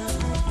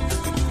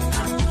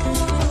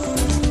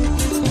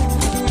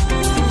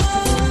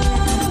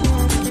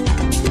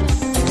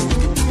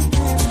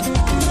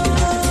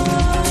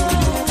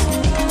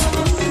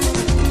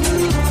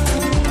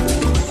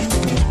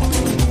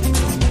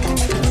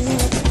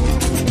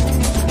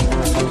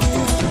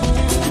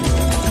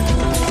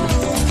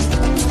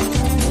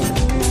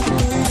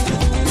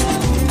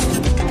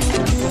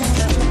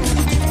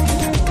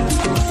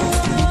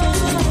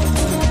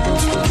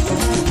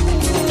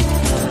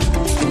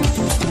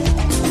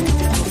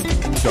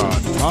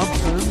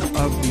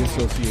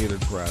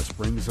 Associated Press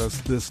brings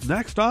us this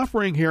next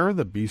offering here in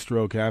the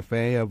Bistro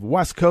Cafe of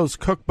West Coast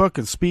Cookbook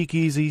and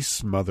Speakeasy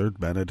Smothered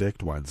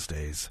Benedict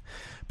Wednesdays.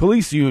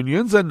 Police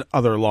unions and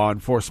other law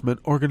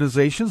enforcement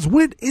organizations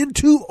went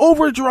into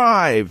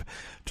overdrive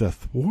to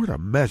thwart a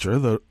measure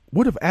that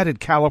would have added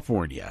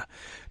California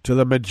to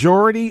the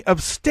majority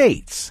of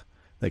states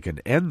that can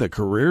end the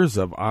careers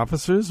of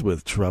officers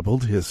with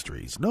troubled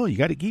histories. No, you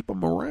got to keep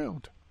them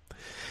around.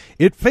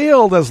 It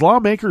failed as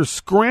lawmakers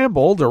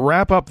scrambled to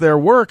wrap up their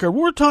work, and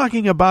we're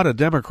talking about a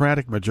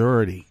Democratic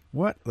majority.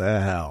 What the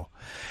hell?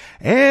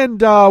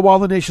 And while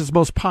the nation's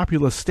most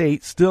populous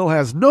state still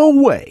has no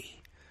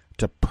way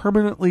to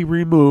permanently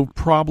remove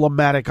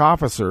problematic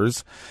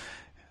officers,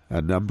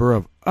 a number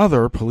of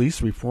other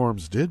police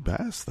reforms did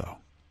pass, though.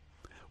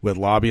 With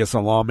lobbyists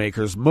and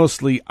lawmakers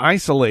mostly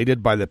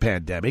isolated by the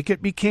pandemic,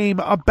 it became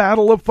a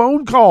battle of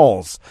phone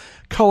calls,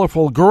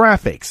 colorful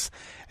graphics,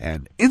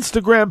 and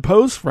Instagram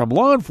posts from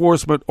law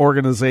enforcement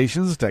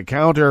organizations to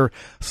counter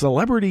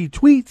celebrity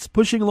tweets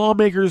pushing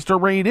lawmakers to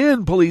rein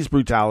in police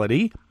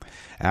brutality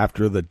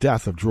after the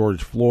death of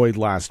George Floyd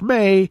last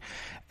May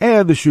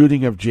and the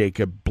shooting of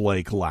Jacob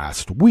Blake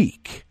last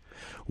week.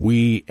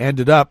 We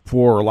ended up,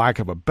 for lack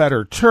of a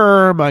better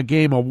term, a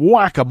game of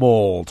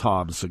whack-a-mole,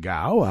 Tom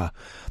Segow, a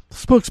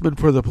spokesman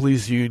for the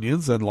police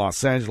unions in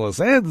Los Angeles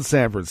and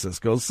San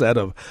Francisco, said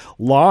of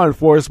law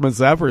enforcement's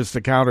efforts to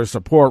counter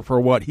support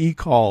for what he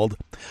called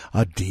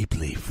a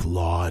deeply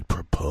flawed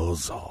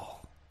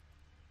proposal.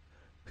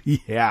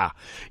 Yeah,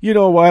 you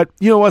know what?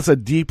 You know what's a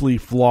deeply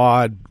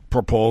flawed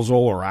proposal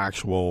or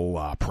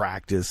actual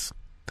practice?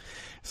 It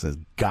says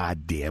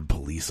goddamn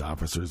police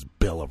officers'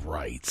 Bill of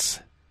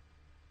Rights.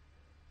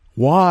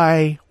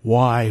 Why?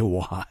 I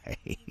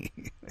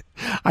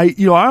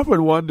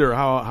often wonder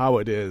how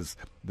it is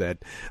that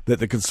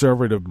the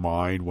conservative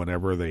mind,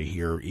 whenever they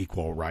hear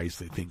equal rights,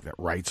 they think that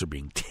rights are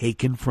being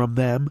taken from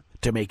them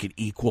to make it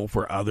equal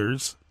for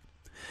others,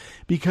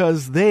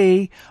 because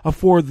they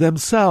afford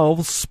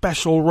themselves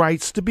special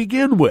rights to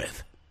begin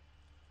with.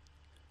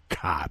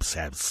 Cops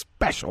have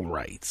special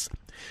rights.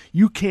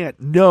 You can't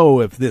know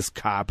if this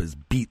cop has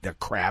beat the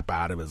crap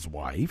out of his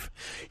wife.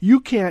 You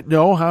can't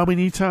know how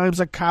many times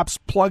a cop's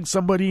plugged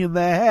somebody in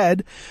the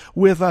head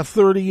with a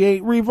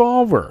 .38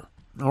 revolver.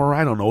 Or,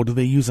 I don't know, do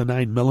they use a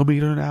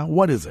 9mm now?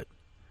 What is it?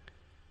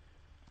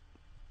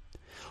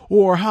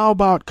 Or how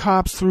about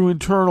cops through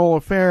internal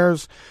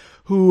affairs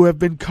who have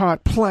been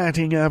caught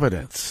planting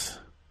evidence?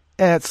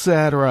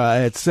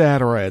 Etc.,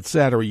 etc.,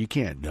 etc. You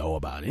can't know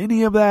about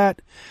any of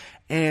that.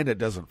 And it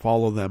doesn't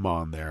follow them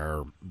on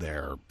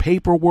their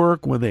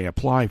paperwork when they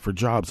apply for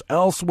jobs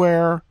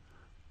elsewhere.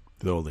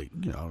 Though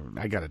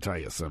I got to tell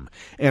you, some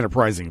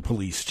enterprising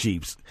police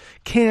chiefs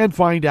can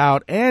find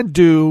out and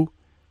do.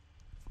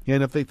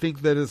 And if they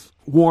think that it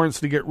warrants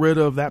to get rid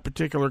of that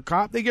particular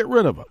cop, they get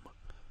rid of him.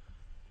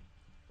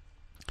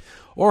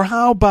 Or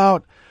how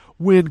about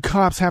when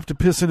cops have to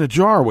piss in a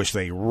jar, which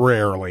they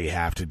rarely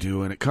have to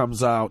do, and it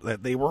comes out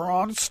that they were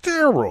on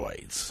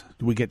steroids?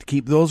 Do we get to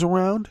keep those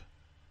around?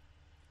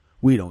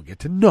 We don't get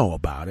to know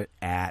about it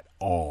at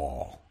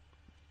all.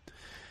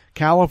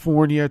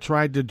 California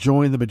tried to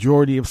join the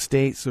majority of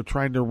states who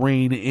tried to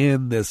rein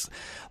in this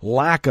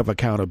lack of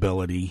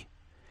accountability.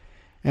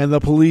 And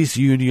the police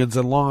unions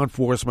and law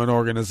enforcement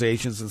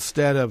organizations,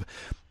 instead of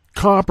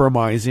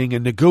compromising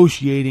and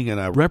negotiating in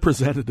a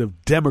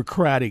representative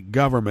democratic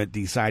government,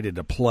 decided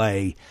to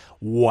play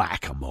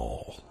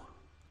whack-a-mole.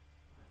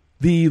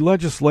 The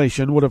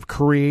legislation would have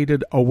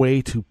created a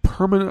way to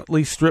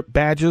permanently strip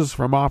badges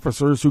from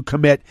officers who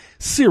commit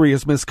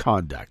serious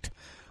misconduct.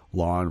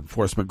 Law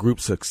enforcement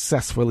groups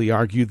successfully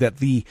argued that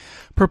the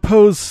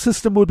proposed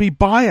system would be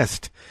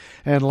biased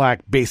and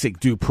lack basic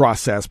due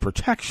process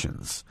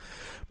protections.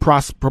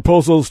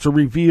 Proposals to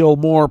reveal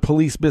more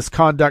police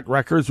misconduct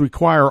records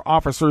require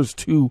officers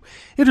to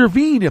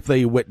intervene if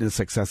they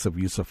witness excessive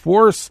use of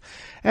force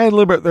and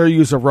limit their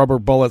use of rubber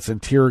bullets and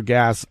tear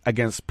gas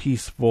against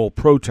peaceful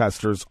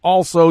protesters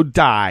also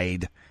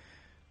died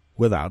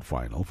without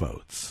final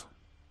votes.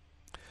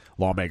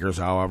 Lawmakers,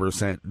 however,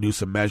 sent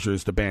Newsom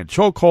measures to ban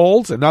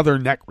chokeholds and other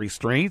neck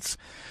restraints,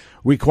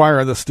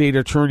 require the state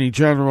attorney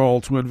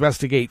general to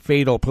investigate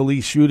fatal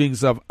police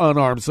shootings of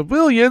unarmed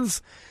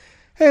civilians,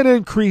 and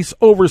increase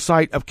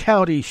oversight of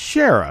county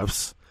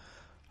sheriffs,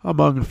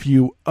 among a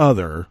few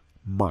other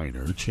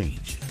minor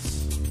changes.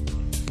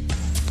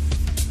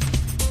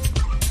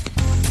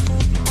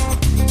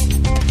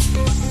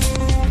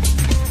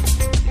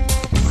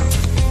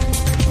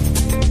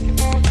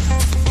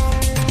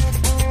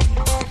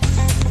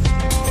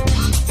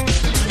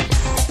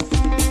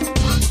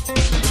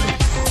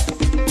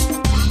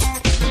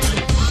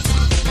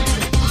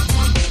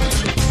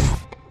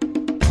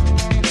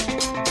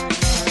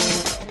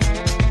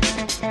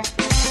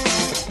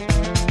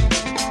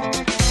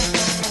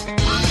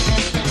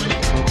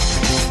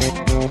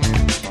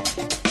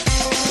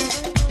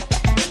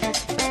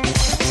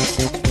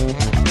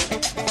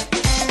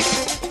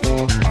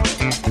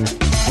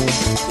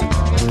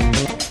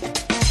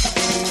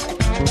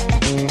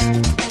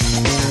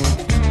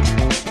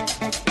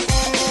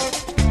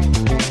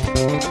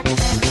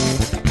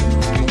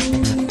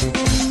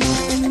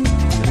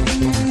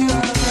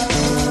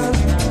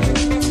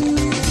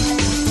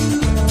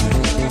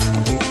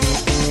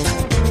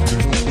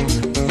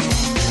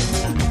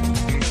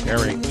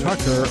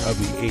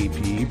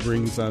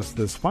 brings us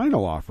this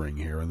final offering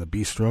here in the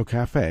Bistro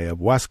Cafe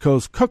of West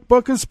Coast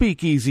Cookbook and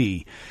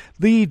Speakeasy.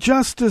 The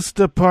Justice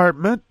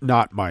Department,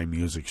 not my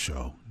music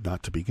show,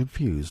 not to be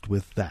confused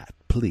with that,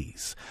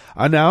 please,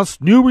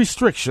 announced new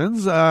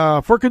restrictions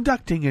for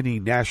conducting any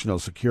national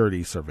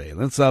security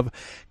surveillance of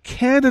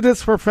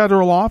candidates for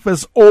federal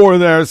office or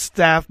their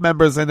staff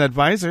members and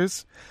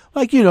advisors,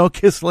 like,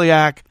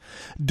 Kislyak,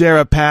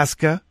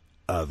 Deripaska,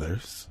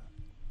 others.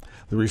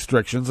 The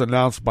restrictions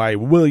announced by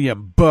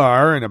William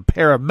Barr in a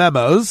pair of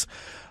memos.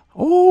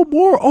 Oh,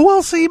 more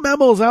OLC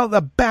memos out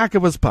the back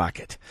of his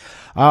pocket.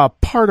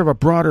 Part of a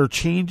broader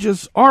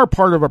changes to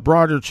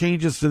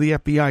the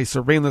FBI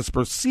surveillance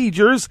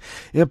procedures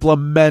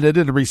implemented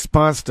in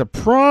response to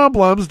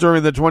problems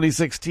during the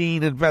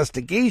 2016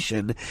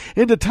 investigation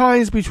into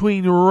ties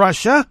between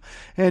Russia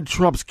and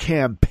Trump's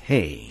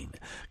campaign.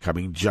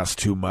 Coming just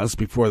 2 months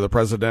before the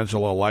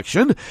presidential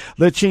election,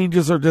 the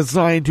changes are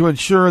designed to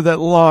ensure that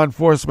law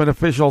enforcement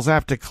officials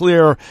have to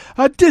clear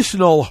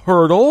additional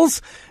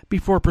hurdles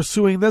before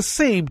pursuing the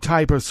same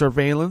type of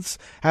surveillance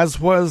as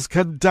was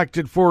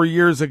conducted 4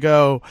 years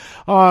ago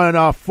on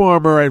a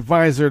former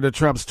advisor to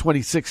Trump's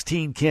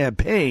 2016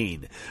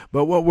 campaign.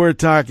 But what we're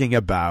talking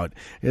about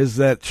is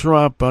that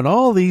Trump and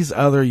all these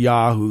other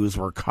yahoos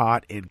were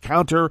caught in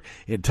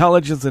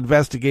counterintelligence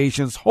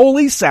investigations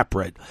wholly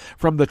separate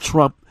from the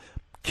Trump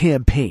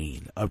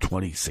campaign of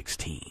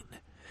 2016.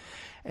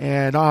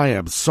 And I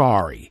am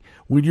sorry,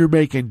 when you're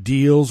making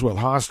deals with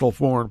hostile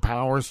foreign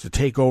powers to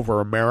take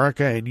over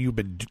America,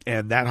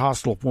 and that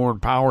hostile foreign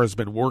power has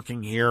been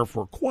working here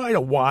for quite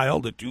a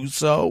while to do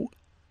so,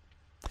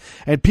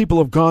 and people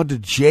have gone to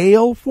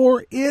jail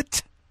for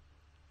it,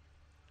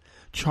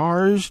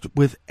 charged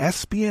with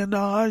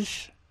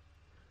espionage,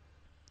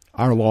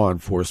 our law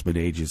enforcement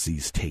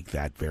agencies take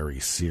that very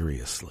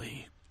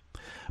seriously.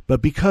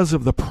 But because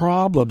of the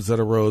problems that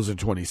arose in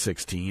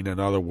 2016, in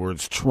other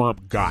words,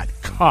 Trump got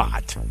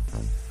caught,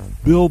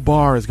 Bill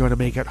Barr is going to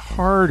make it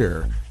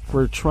harder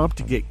for Trump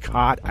to get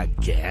caught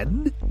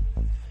again?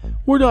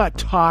 We're not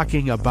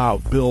talking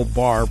about Bill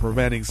Barr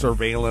preventing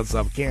surveillance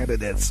of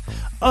candidates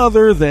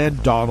other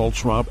than Donald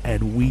Trump,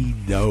 and we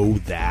know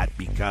that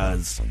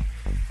because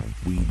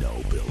we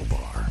know Bill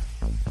Barr.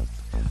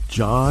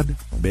 John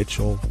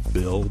Mitchell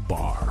Bill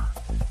Barr.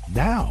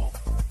 Now,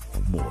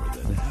 more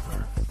than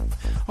ever.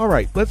 All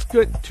right, let's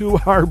get to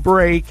our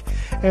break.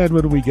 And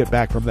when we get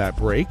back from that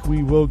break,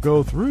 we will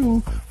go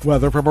through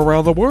weather from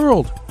around the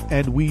world.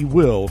 And we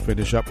will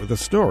finish up with the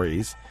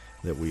stories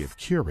that we have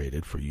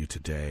curated for you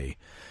today.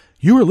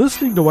 You are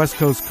listening to West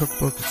Coast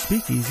Cookbook and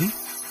Speakeasy.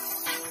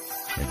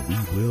 And we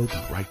will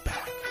be right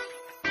back.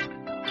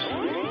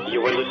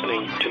 You are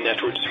listening to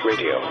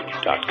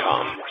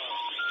netrootsradio.com.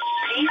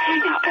 Please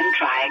hang up and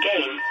try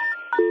again.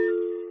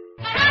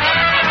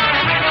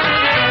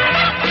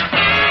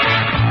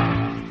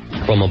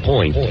 From a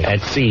point at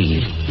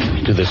sea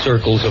to the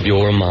circles of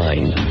your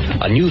mind,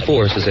 a new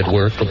force is at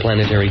work for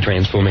planetary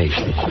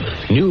transformation.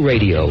 New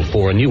radio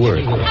for a new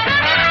Earth.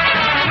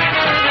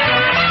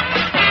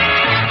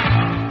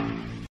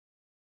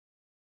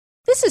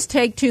 This is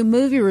Take Two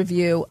Movie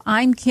Review.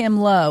 I'm Kim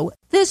Lowe.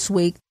 This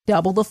week,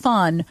 double the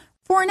fun.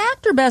 For an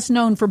actor best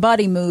known for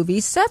buddy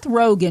movies, Seth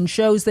Rogen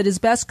shows that his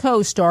best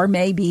co-star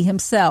may be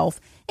himself.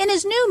 In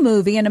his new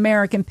movie, An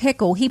American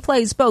Pickle, he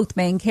plays both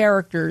main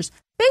characters.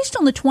 Based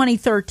on the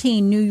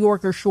 2013 New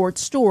Yorker short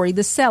story,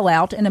 The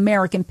Sellout, An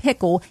American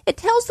Pickle, it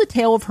tells the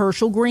tale of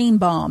Herschel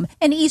Greenbaum,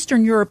 an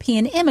Eastern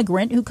European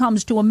immigrant who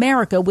comes to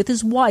America with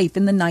his wife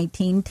in the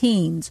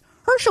 19-teens.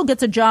 Herschel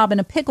gets a job in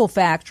a pickle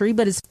factory,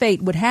 but as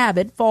fate would have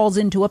it, falls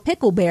into a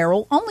pickle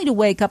barrel, only to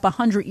wake up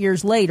 100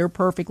 years later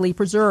perfectly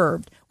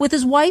preserved. With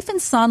his wife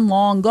and son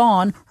long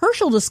gone,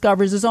 Herschel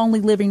discovers his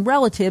only living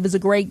relative is a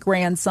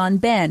great-grandson,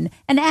 Ben,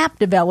 an app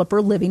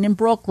developer living in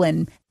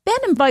Brooklyn. Ben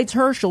invites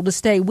Herschel to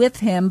stay with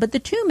him, but the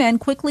two men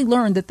quickly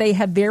learn that they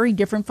have very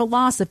different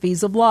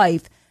philosophies of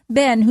life.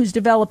 Ben, who's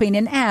developing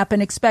an app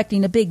and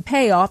expecting a big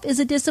payoff, is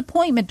a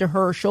disappointment to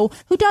Herschel,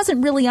 who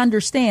doesn't really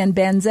understand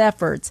Ben's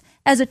efforts.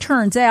 As it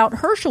turns out,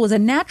 Herschel is a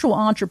natural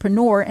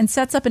entrepreneur and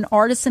sets up an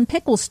artisan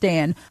pickle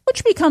stand,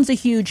 which becomes a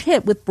huge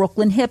hit with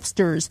Brooklyn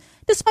hipsters.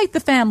 Despite the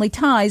family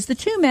ties, the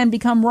two men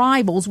become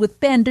rivals, with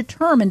Ben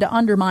determined to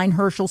undermine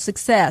Herschel's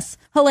success.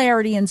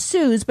 Hilarity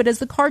ensues, but as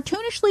the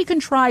cartoonishly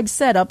contrived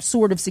setup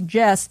sort of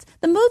suggests,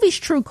 the movie's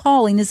true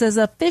calling is as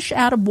a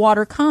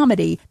fish-out-of-water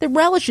comedy that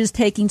relishes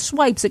taking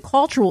swipes at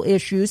cultural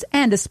issues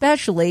and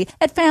especially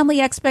at family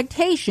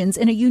expectations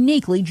in a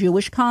uniquely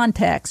Jewish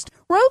context.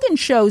 Rogen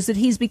shows that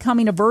he's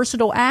becoming a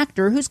versatile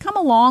actor who's come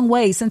a long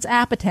way since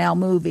Apatow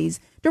movies.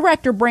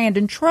 Director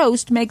Brandon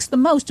Trost makes the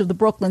most of the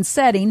Brooklyn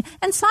setting,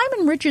 and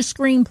Simon Rich's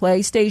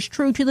screenplay stays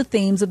true to the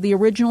themes of the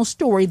original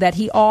story that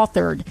he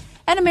authored.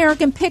 An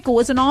American Pickle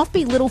is an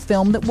offbeat little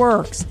film that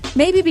works,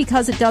 maybe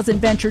because it doesn't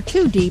venture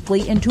too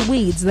deeply into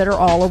weeds that are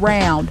all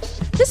around.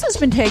 This has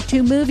been Take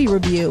Two Movie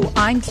Review.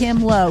 I'm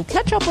Kim Lowe.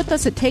 Catch up with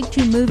us at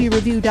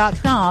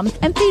TakeTwoMovieReview.com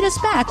and feed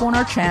us back on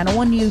our channel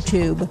on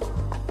YouTube.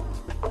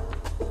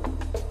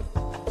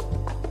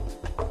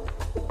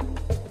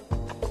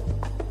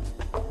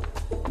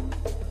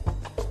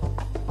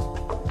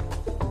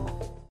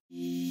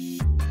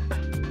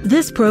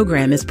 This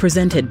program is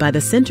presented by the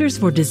Centers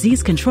for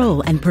Disease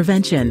Control and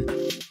Prevention.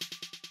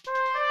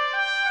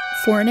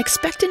 For an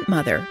expectant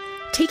mother,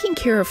 taking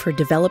care of her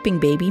developing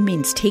baby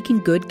means taking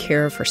good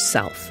care of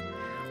herself.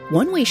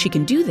 One way she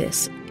can do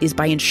this is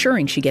by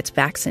ensuring she gets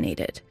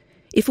vaccinated.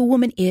 If a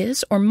woman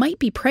is or might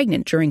be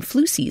pregnant during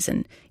flu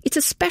season, it's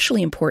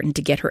especially important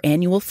to get her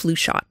annual flu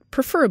shot,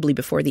 preferably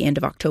before the end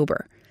of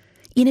October.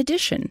 In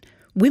addition,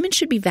 women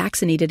should be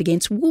vaccinated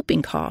against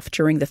whooping cough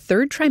during the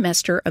 3rd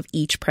trimester of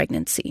each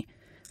pregnancy.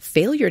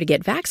 Failure to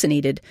get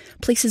vaccinated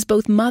places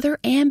both mother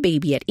and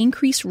baby at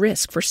increased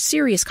risk for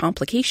serious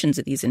complications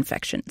of these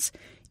infections,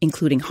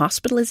 including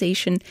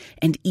hospitalization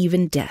and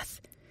even death.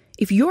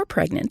 If you're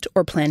pregnant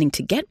or planning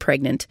to get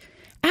pregnant,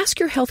 ask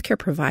your healthcare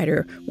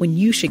provider when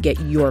you should get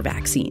your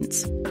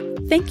vaccines.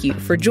 Thank you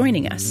for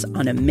joining us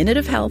on A Minute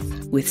of Health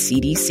with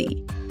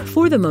CDC.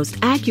 For the most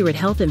accurate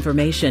health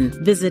information,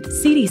 visit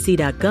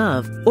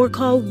cdc.gov or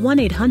call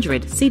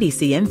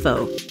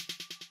 1-800-CDC-INFO.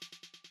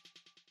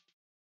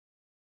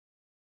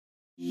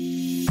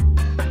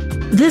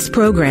 This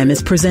program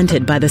is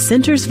presented by the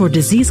Centers for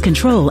Disease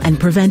Control and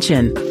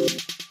Prevention.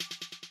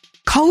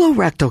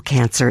 Colorectal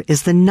cancer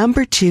is the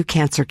number 2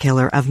 cancer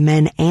killer of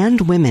men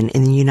and women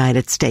in the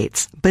United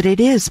States, but it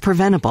is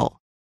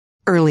preventable.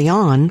 Early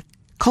on,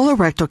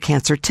 colorectal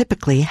cancer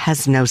typically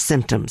has no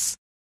symptoms.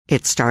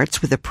 It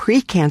starts with a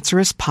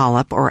precancerous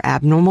polyp or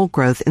abnormal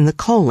growth in the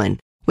colon,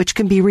 which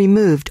can be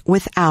removed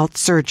without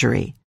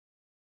surgery.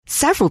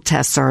 Several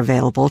tests are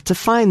available to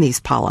find these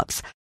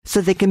polyps, so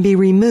they can be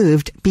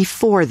removed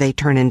before they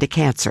turn into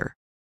cancer.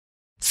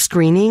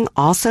 Screening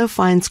also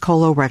finds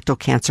colorectal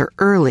cancer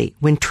early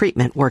when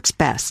treatment works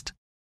best.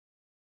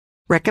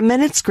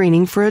 Recommended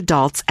screening for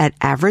adults at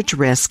average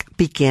risk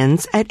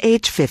begins at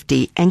age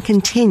 50 and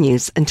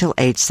continues until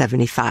age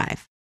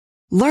 75.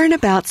 Learn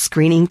about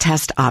screening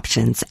test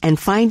options and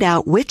find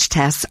out which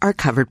tests are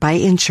covered by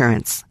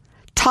insurance.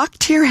 Talk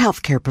to your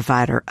healthcare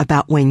provider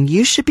about when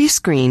you should be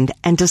screened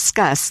and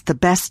discuss the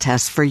best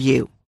tests for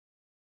you.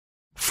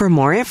 For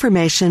more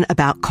information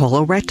about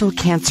colorectal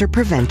cancer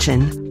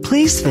prevention,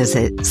 please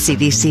visit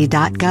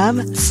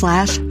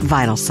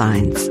cdc.gov/vital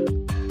signs.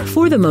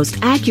 For the most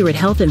accurate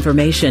health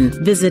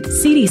information, visit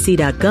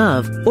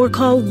cdc.gov or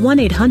call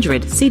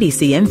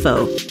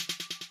 1-800-CDC-INFO.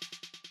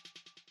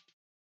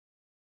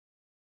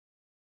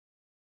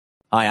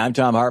 Hi, I'm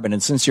Tom Hartman,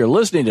 and since you're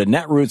listening to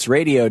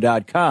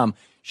netrootsradio.com,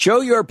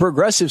 show your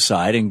progressive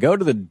side and go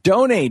to the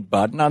donate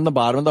button on the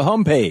bottom of the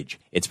homepage.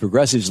 It's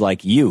progressives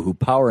like you who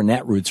power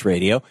Netroots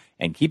Radio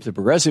and keep the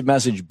progressive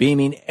message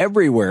beaming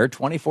everywhere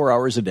 24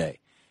 hours a day.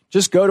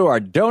 Just go to our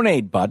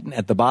donate button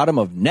at the bottom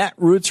of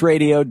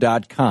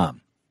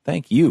netrootsradio.com.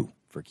 Thank you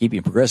for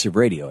keeping progressive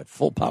radio at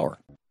full power.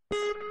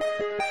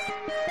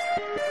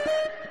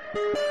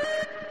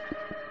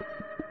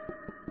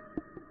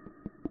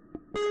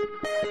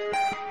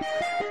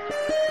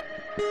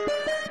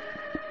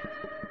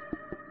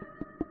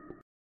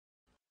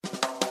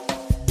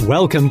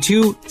 Welcome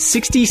to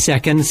 60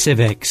 Second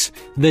Civics,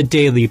 the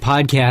daily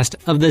podcast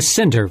of the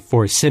Center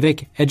for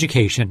Civic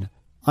Education.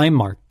 I'm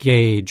Mark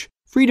Gage.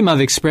 Freedom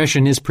of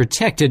expression is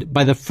protected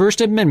by the First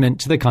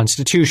Amendment to the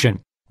Constitution.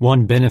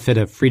 One benefit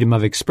of freedom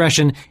of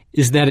expression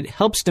is that it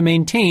helps to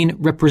maintain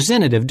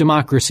representative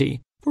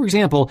democracy. For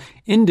example,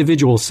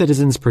 individual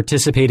citizens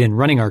participate in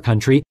running our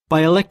country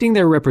by electing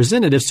their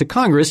representatives to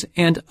Congress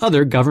and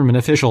other government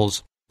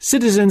officials.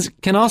 Citizens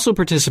can also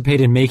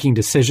participate in making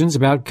decisions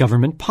about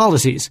government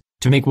policies.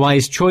 To make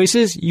wise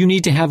choices, you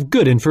need to have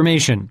good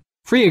information.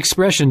 Free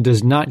expression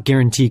does not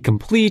guarantee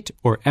complete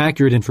or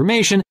accurate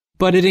information,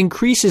 but it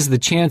increases the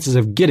chances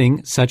of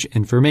getting such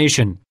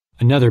information.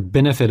 Another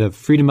benefit of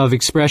freedom of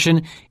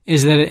expression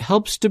is that it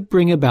helps to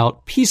bring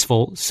about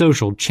peaceful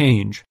social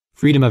change.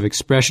 Freedom of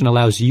expression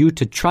allows you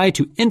to try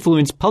to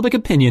influence public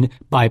opinion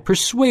by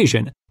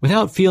persuasion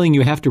without feeling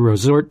you have to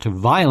resort to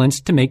violence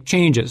to make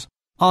changes.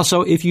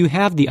 Also, if you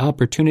have the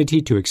opportunity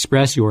to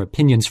express your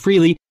opinions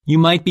freely, you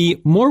might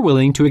be more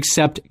willing to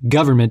accept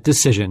government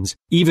decisions,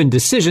 even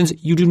decisions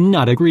you do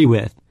not agree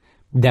with.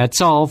 That's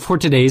all for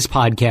today's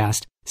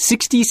podcast,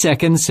 60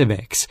 Second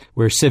Civics,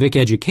 where civic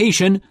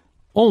education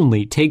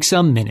only takes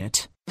a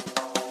minute.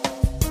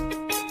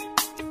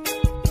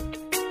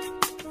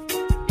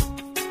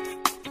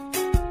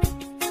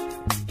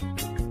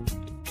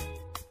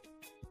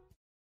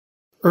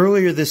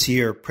 Earlier this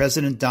year,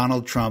 President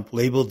Donald Trump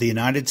labeled the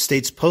United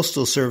States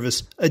Postal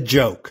Service a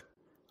joke.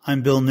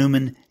 I'm Bill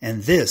Newman,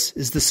 and this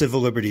is the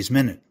Civil Liberties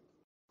Minute.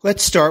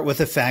 Let's start with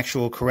a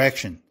factual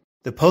correction.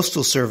 The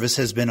Postal Service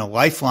has been a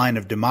lifeline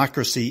of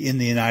democracy in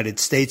the United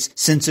States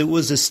since it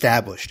was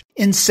established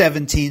in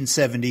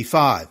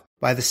 1775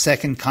 by the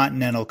Second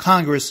Continental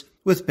Congress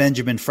with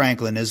Benjamin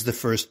Franklin as the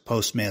first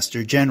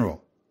Postmaster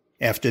General.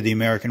 After the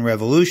American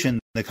Revolution,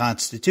 the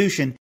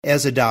Constitution,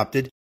 as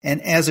adopted and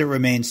as it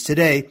remains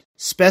today,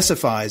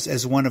 specifies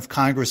as one of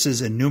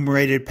Congress's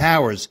enumerated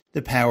powers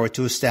the power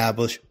to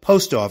establish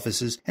post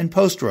offices and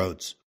post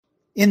roads.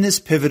 In this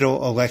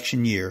pivotal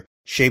election year,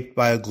 shaped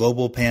by a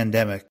global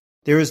pandemic,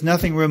 There is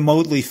nothing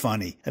remotely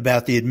funny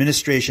about the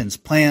administration's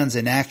plans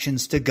and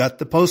actions to gut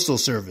the Postal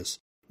Service,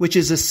 which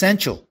is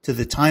essential to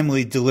the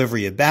timely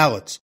delivery of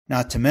ballots,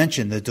 not to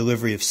mention the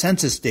delivery of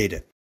census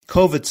data,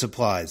 COVID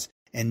supplies,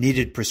 and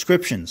needed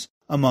prescriptions,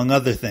 among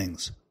other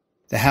things.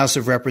 The House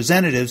of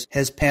Representatives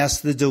has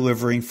passed the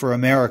Delivering for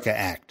America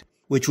Act,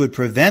 which would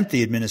prevent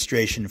the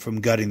administration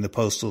from gutting the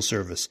Postal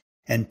Service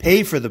and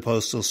pay for the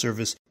Postal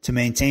Service to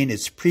maintain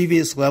its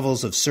previous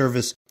levels of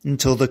service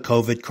until the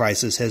COVID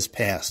crisis has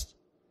passed.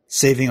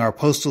 Saving our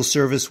Postal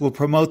Service will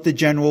promote the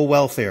general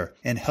welfare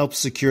and help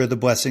secure the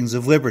blessings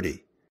of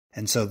liberty.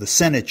 And so the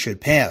Senate should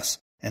pass,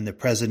 and the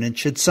President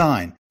should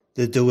sign,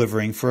 the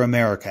Delivering for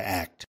America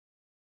Act.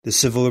 The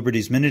Civil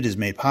Liberties Minute is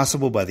made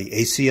possible by the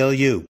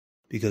ACLU,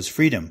 because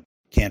freedom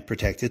can't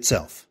protect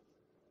itself.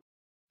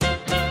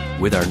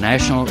 With our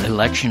national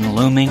election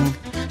looming,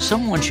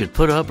 someone should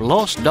put up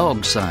lost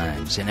dog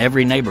signs in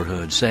every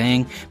neighborhood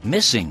saying,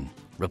 "Missing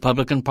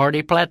Republican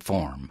Party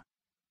platform."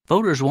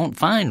 Voters won't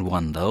find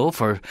one, though,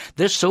 for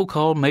this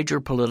so-called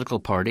major political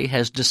party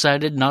has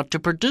decided not to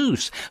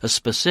produce a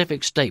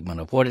specific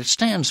statement of what it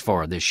stands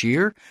for this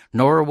year,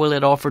 nor will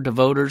it offer to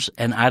voters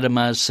an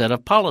itemized set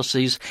of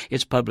policies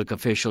its public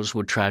officials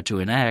would try to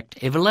enact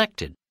if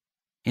elected.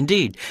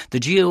 Indeed, the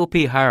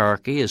GOP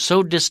hierarchy is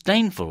so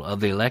disdainful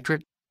of the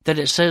electorate that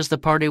it says the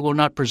party will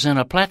not present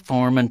a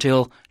platform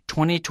until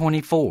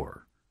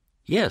 2024.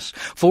 Yes,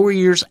 4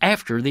 years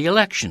after the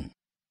election.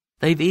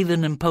 They've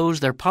even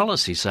imposed their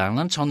policy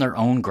silence on their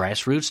own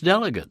grassroots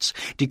delegates,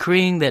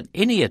 decreeing that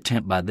any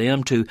attempt by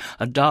them to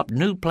adopt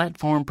new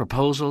platform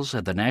proposals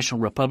at the National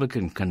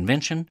Republican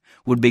Convention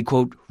would be,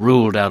 quote,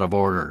 ruled out of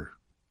order.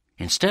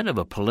 Instead of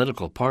a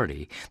political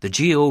party, the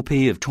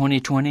GOP of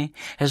 2020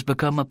 has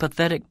become a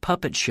pathetic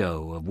puppet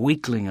show of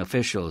weakling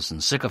officials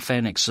and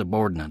sycophantic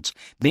subordinates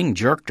being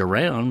jerked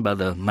around by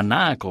the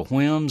maniacal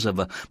whims of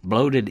a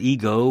bloated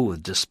ego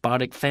with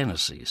despotic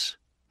fantasies.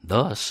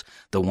 Thus,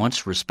 the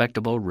once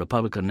respectable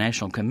Republican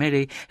National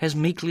Committee has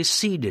meekly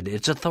ceded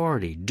its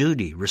authority,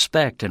 duty,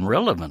 respect, and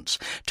relevance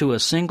to a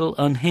single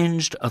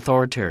unhinged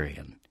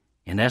authoritarian.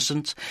 In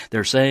essence,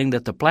 they're saying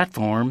that the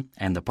platform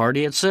and the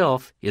party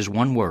itself is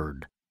one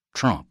word: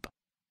 Trump.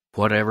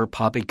 Whatever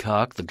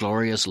poppycock the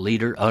glorious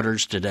leader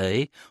utters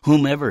today,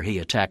 whomever he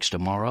attacks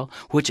tomorrow,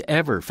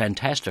 whichever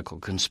fantastical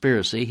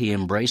conspiracy he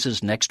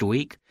embraces next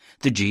week,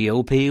 the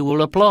GOP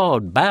will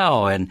applaud,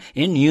 bow, and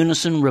in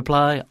unison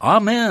reply,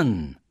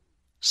 Amen.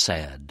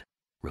 Sad.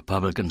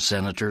 Republican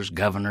senators,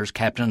 governors,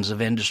 captains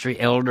of industry,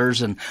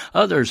 elders, and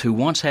others who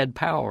once had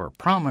power,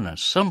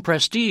 prominence, some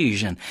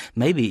prestige, and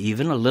maybe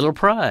even a little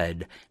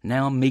pride,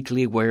 now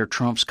meekly wear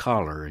Trump's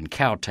collar and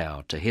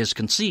kowtow to his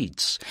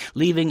conceits,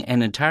 leaving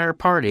an entire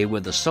party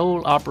with the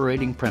sole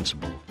operating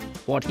principle: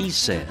 what he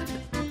said.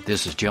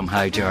 This is Jim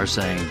Hightower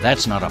saying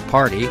that's not a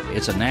party,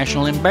 it's a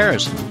national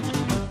embarrassment.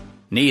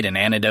 Need an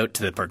antidote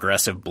to the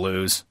progressive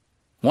blues?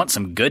 Want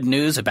some good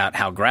news about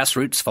how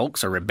grassroots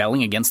folks are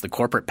rebelling against the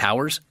corporate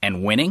powers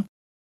and winning?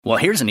 Well,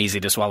 here's an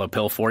easy-to-swallow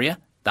pill for you: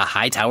 the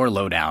Hightower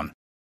Lowdown.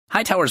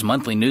 Hightower's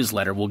monthly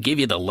newsletter will give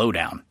you the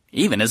lowdown,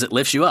 even as it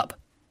lifts you up.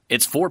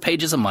 It's 4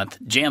 pages a month,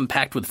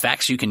 jam-packed with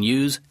facts you can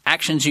use,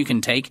 actions you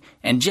can take,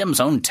 and Jim's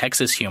own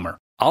Texas humor,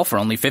 all for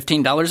only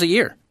 $15 a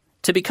year.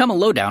 To become a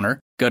lowdowner,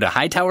 go to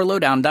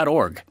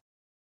hightowerlowdown.org.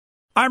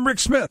 I'm Rick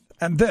Smith,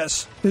 and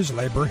this is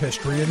Labor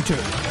History in 2.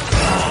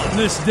 On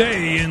this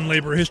day in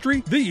labor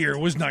history, the year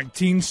was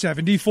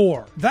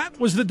 1974. That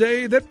was the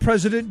day that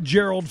President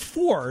Gerald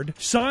Ford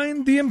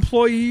signed the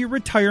Employee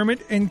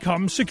Retirement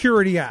Income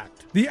Security Act.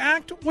 The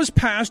act was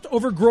passed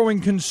over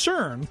growing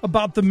concern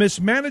about the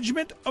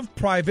mismanagement of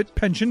private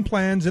pension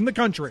plans in the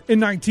country. In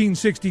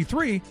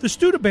 1963, the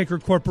Studebaker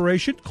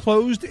Corporation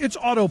closed its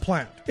auto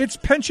plant. Its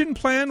pension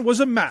plan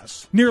was a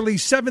mess. Nearly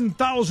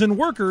 7,000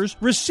 workers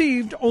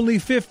received only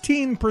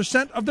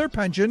 15% of their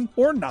pension,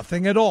 or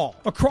nothing at all.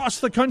 Across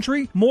the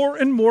country, more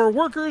and more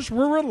workers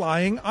were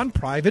relying on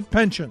private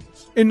pensions.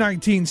 In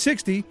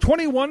 1960,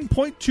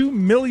 21.2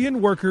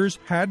 million workers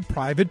had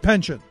private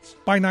pensions.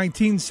 By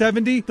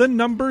 1970, the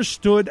number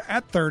stood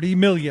at 30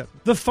 million.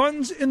 The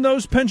funds in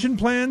those pension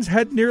plans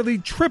had nearly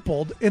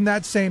tripled in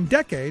that same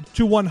decade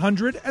to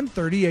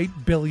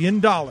 $138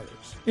 billion.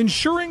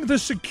 Ensuring the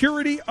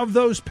security of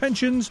those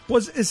pensions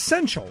was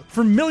essential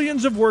for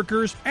millions of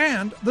workers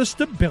and the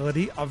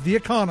stability of the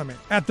economy.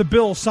 At the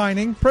bill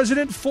signing,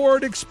 President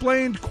Ford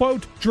explained,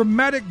 quote,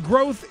 "Dramatic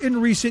growth in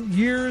recent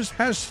years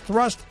has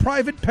thrust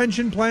private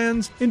pension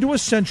plans into a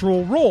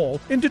central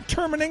role in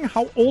determining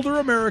how older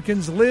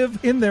Americans live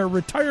in their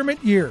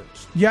retirement years.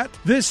 Yet,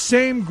 this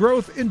same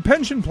growth in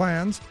pension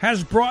plans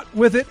has brought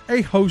with it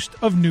a host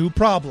of new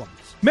problems.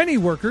 Many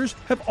workers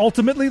have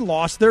ultimately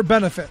lost their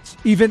benefits,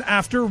 even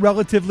after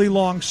relatively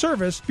long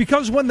service,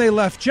 because when they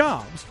left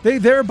jobs, they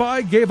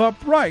thereby gave up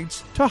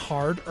rights to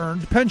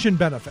hard-earned pension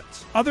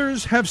benefits.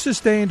 Others have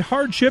sustained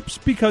hardships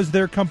because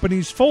their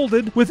companies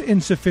folded with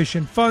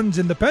insufficient funds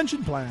in the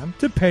pension plan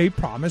to pay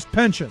promised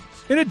pensions.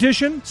 In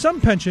addition,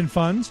 some pension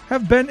funds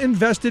have been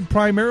invested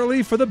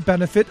primarily for the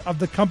benefit of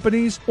the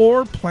companies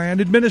or plan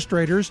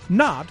administrators,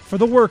 not for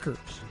the workers.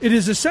 It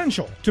is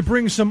essential to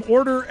bring some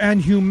order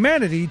and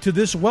humanity to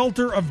this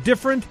welter of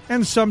different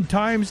and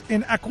sometimes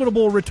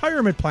inequitable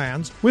retirement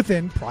plans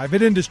within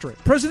private industry.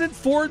 President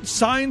Ford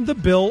signed the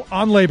bill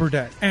on Labor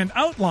Day and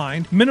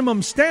outlined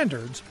minimum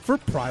standards for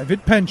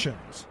private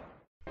pensions.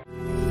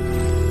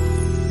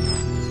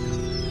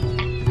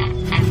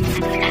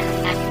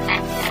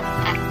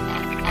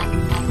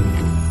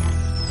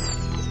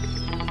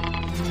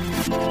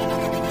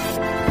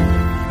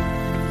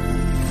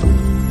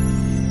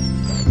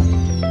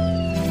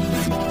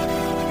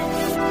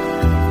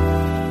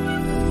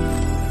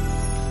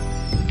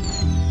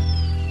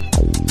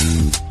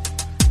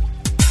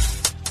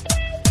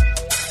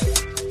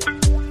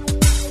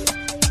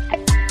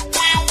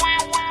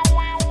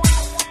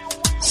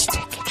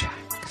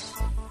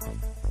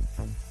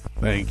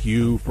 Thank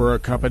you for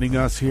accompanying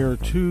us here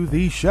to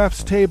the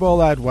chef's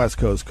table at West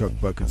Coast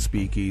Cookbook and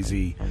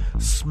Speakeasy,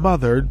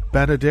 Smothered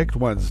Benedict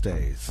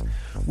Wednesdays.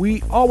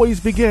 We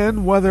always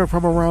begin weather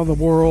from around the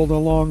world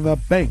along the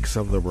banks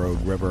of the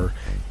Rogue River,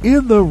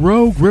 in the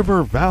Rogue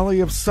River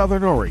Valley of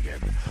Southern Oregon,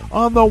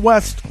 on the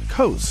west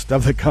coast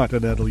of the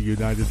continental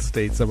United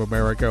States of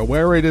America,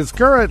 where it is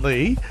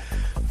currently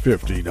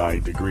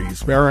 59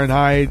 degrees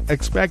Fahrenheit,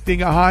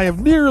 expecting a high of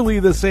nearly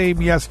the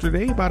same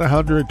yesterday, about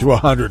 100 to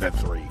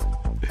 103.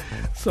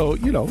 So,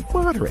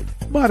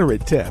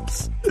 moderate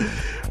temps.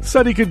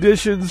 Sunny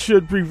conditions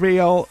should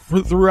prevail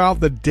throughout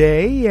the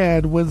day,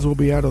 and winds will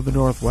be out of the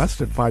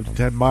northwest at 5 to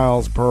 10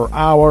 miles per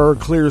hour.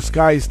 Clear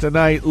skies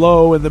tonight,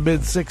 low in the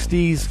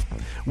mid-60s.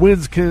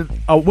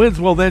 Winds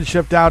will then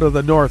shift out of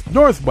the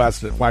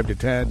northwest at 5 to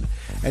 10,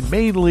 and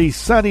mainly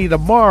sunny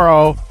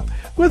tomorrow,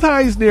 with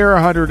highs near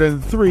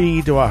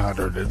 103 to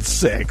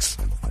 106.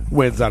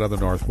 Winds out of the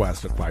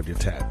northwest at 5 to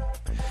 10.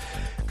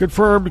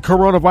 Confirmed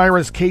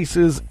coronavirus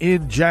cases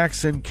in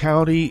Jackson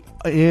County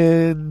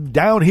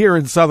down here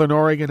in Southern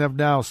Oregon have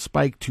now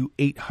spiked to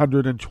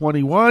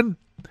 821.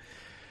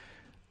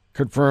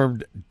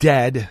 Confirmed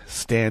dead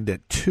stand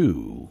at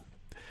 2.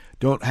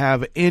 Don't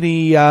have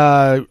any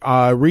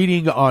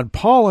reading on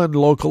pollen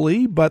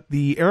locally, but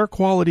the air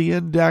quality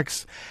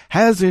index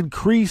has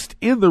increased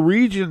in the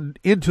region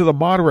into the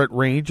moderate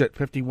range at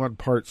 51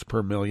 parts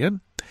per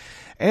million,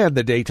 and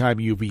the daytime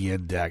UV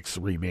index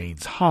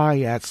remains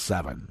high at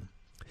 7.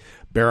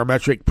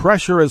 Barometric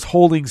pressure is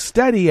holding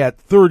steady at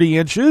 30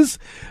 inches,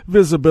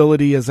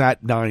 visibility is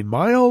at 9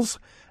 miles,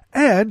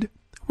 and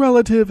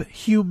relative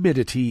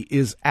humidity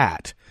is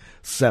at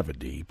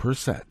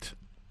 70%.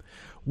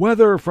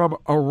 Weather from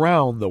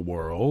around the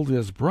world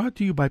is brought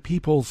to you by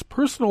people's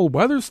personal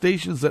weather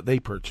stations that they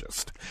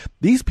purchased.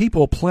 These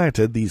people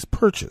planted these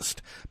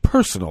purchased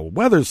personal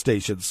weather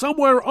stations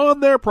somewhere on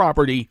their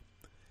property,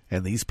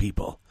 and these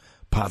people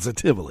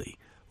positively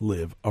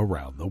live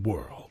around the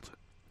world.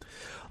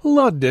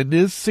 London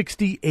is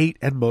 68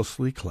 and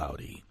mostly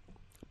cloudy.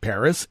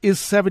 Paris is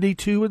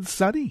 72 and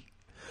sunny.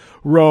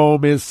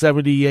 Rome is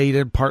 78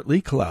 and partly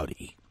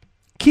cloudy.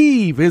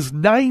 Kyiv is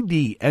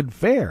 90 and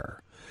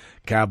fair.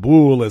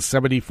 Kabul is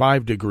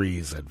 75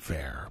 degrees and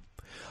fair.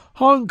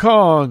 Hong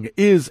Kong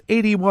is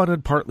 81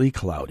 and partly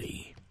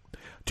cloudy.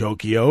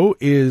 Tokyo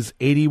is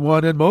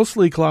 81 and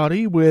mostly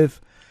cloudy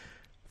with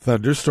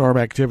thunderstorm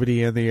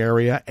activity in the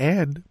area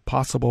and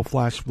possible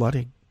flash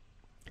flooding.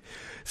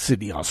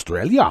 Sydney,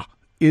 Australia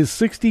is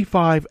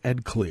 65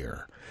 and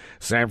clear.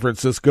 San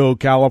Francisco,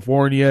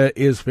 California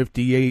is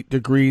 58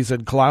 degrees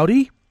and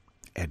cloudy.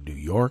 And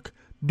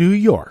New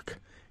York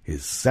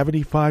is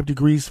 75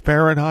 degrees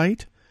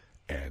Fahrenheit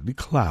and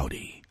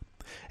cloudy.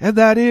 And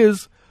that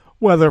is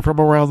weather from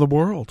around the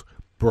world,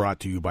 brought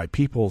to you by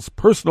people's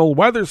personal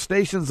weather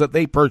stations that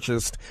they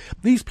purchased.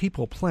 These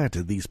people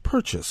planted these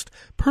purchased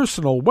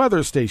personal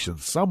weather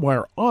stations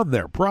somewhere on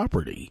their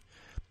property.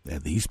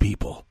 And these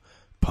people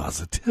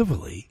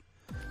positively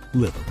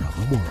live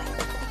around the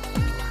world.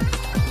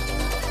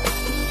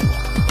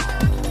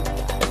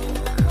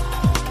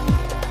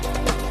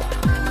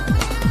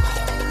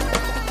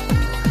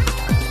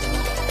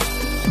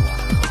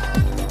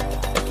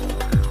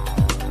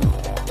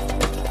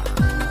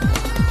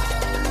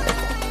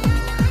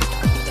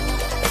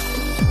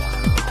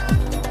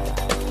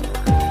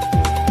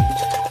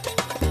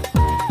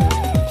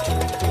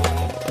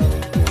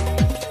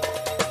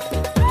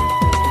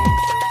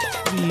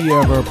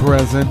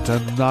 Ever-present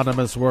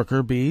anonymous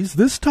worker bees,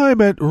 this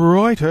time at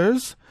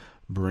Reuters,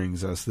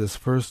 brings us this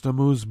first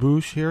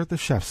amuse-bouche here at the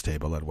chef's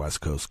table at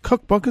West Coast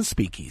Cookbook and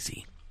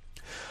Speakeasy.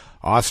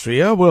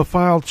 Austria will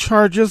file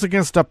charges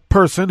against a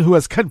person who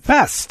has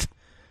confessed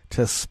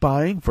to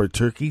spying for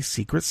Turkey's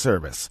Secret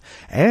Service,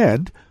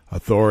 and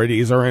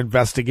authorities are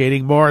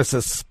investigating more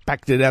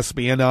suspected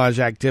espionage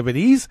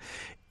activities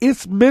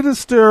its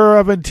Minister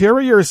of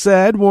Interior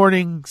said,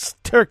 warning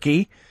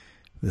Turkey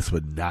this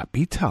would not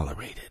be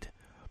tolerated.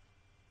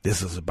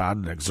 This is about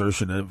an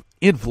exertion of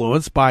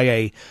influence by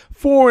a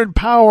foreign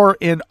power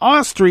in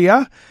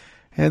Austria,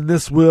 and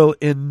this will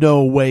in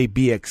no way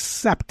be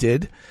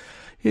accepted.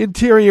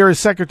 Interior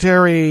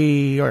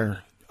Secretary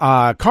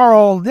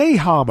Karl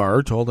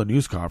Nehammer told a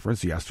news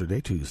conference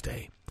yesterday,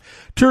 Tuesday.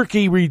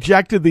 Turkey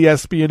rejected the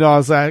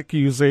espionage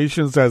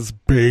accusations as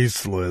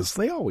baseless.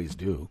 They always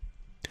do.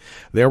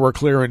 There were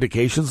clear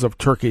indications of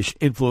Turkish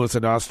influence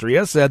in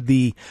Austria, said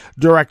the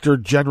Director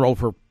General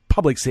for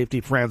Public Safety,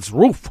 Franz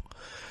Ruf.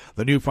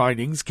 The new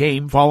findings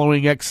came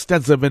following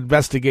extensive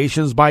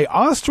investigations by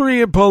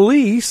Austrian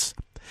police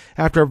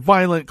after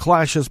violent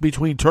clashes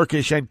between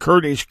Turkish and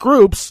Kurdish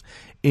groups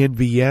in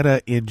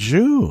Vienna in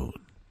June.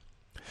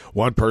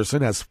 One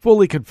person has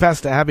fully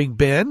confessed to having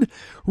been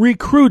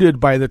recruited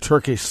by the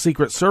Turkish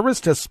Secret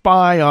Service to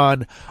spy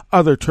on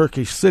other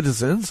Turkish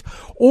citizens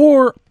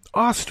or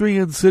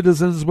Austrian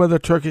citizens with a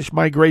Turkish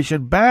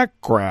migration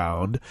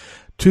background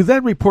to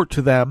then report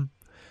them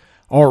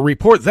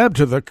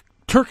to the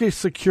Turkish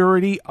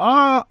security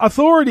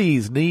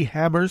authorities,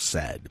 Nehammer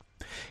said.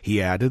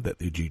 He added that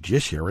the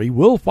judiciary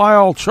will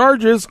file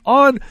charges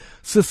on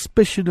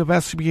suspicion of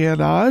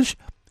espionage.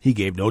 He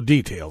gave no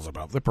details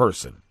about the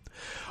person.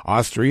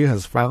 Austria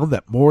has found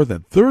that more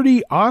than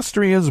 30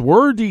 Austrians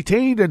were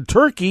detained in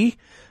Turkey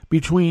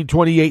between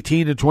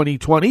 2018 and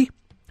 2020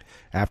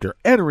 after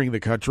entering the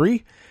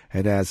country,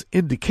 and has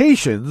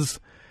indications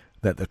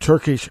that the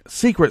Turkish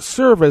Secret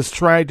Service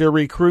tried to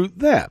recruit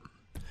them.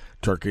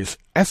 Turkish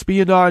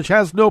espionage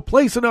has no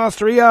place in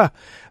Austria.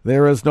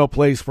 There is no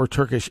place for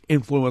Turkish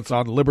influence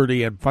on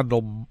liberty and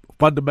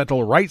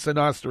fundamental rights in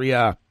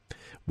Austria.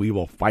 We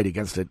will fight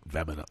against it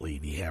vehemently,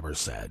 Nehammer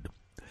said.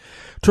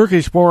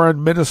 Turkish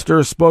Foreign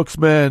Minister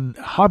spokesman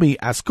Hami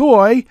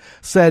Askoy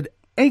said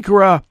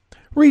Ankara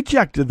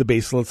rejected the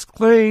baseless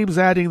claims,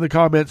 adding the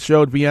comments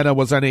showed Vienna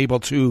was unable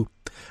to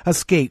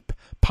escape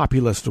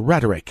populist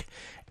rhetoric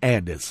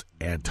and its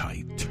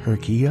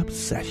anti-Turkey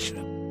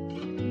obsession.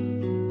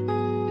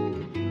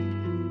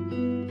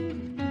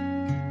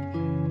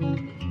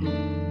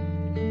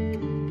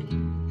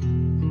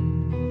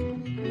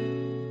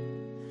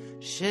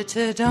 Je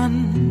te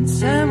donne,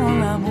 c'est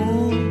mon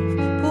amour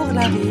pour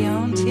la vie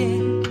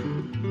entière.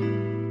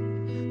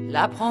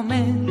 La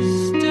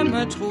promesse de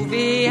me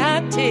trouver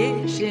à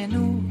tes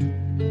genoux.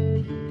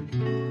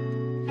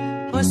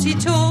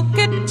 Aussitôt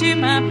que tu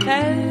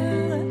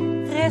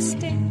m'appelles,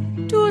 rester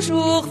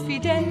toujours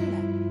fidèle.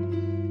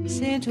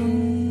 C'est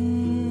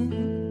tout,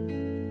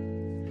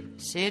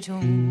 c'est tout.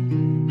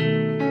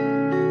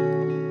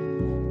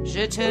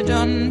 Je te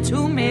donne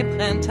tous mes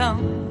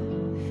printemps,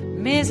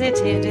 mes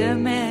étés de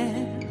mer.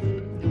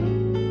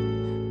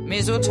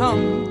 Mes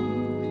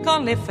automnes,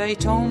 quand les feuilles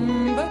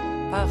tombent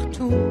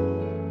partout.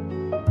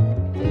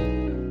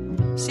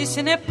 Si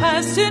ce n'est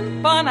pas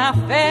une bonne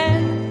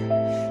affaire,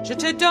 je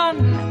te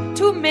donne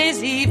tous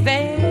mes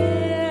hivers.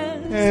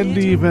 And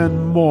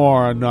even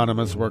more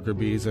anonymous worker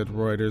bees at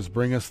Reuters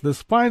bring us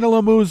this final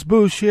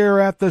amuse-bouche here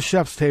at the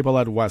chef's table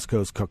at West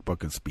Coast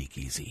Cookbook and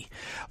Speakeasy.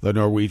 The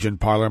Norwegian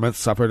parliament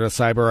suffered a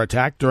cyber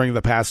attack during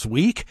the past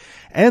week,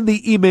 and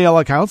the email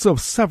accounts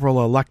of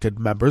several elected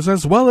members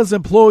as well as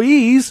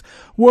employees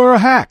were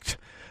hacked,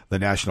 the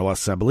National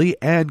Assembly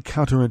and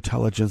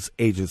Counterintelligence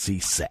Agency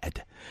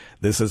said.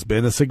 This has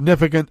been a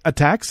significant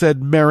attack,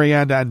 said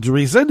Marianne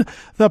Andreessen,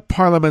 the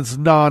parliament's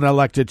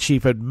non-elected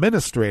chief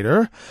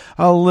administrator.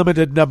 A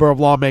limited number of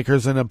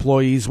lawmakers and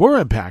employees were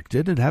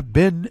impacted and have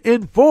been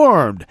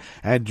informed.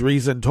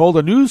 Andreessen told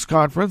a news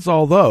conference,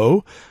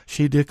 although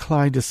she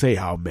declined to say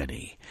how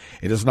many.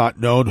 It is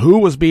not known who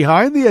was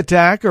behind the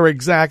attack or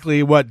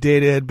exactly what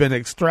data had been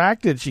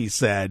extracted, she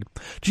said.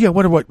 Gee, I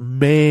wonder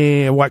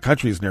what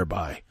country's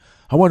nearby.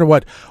 I wonder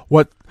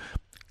what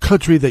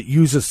country that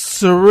uses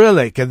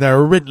Cyrillic in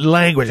their written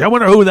language. I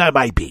wonder who that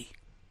might be.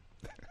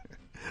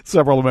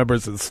 Several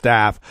members and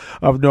staff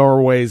of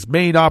Norway's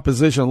main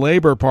opposition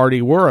Labour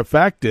Party were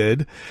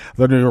affected.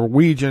 The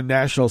Norwegian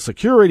National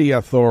Security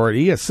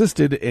Authority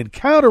assisted in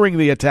countering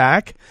the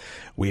attack.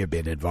 We have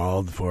been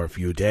involved for a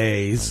few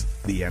days,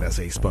 the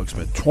NSA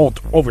spokesman Trond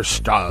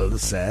Overstad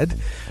said.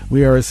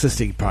 We are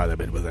assisting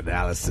Parliament with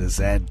analysis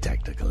and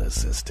technical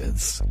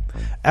assistance.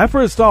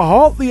 Efforts to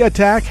halt the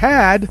attack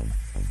had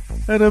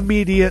an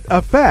immediate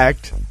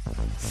effect,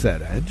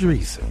 said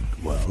Andreessen.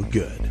 Well,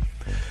 good.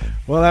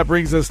 Well, that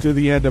brings us to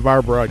the end of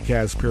our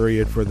broadcast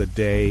period for the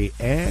day,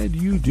 and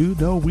you do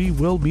know we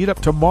will meet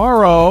up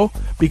tomorrow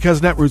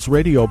because Netroots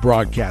Radio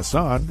broadcasts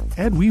on,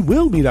 and we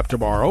will meet up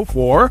tomorrow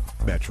for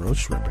Metro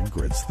Shrimp and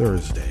Grits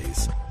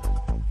Thursdays.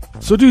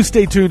 So do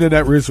stay tuned to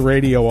Netroots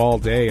Radio all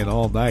day and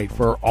all night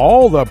for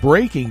all the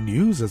breaking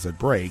news as it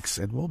breaks,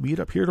 and we'll meet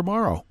up here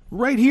tomorrow,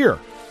 right here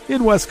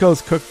in West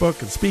Coast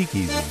Cookbook and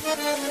Speakeasy.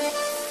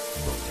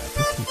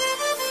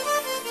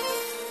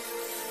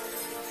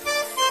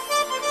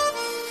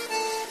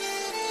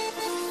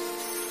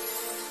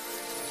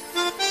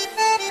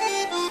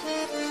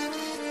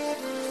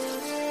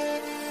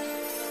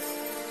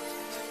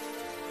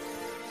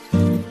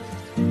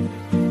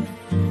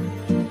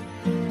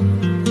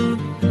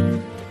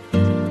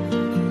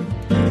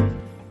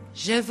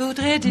 Je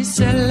voudrais du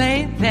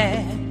soleil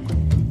vert,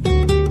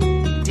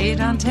 des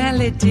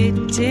dentelles et des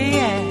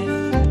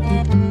théières,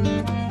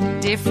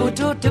 des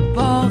photos de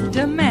bord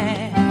de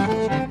mer,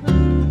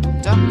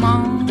 dans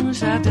mon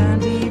jardin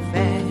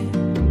d'hiver.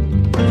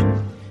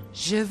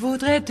 Je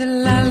voudrais de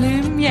la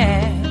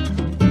lumière,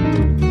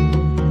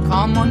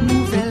 comme en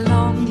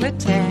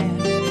Nouvelle-Angleterre.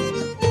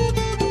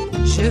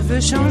 Je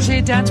veux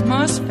changer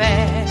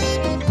d'atmosphère,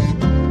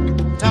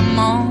 dans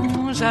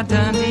mon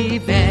jardin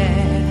d'hiver.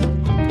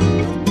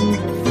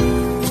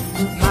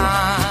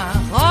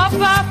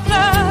 Ma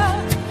fleur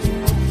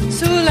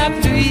sous la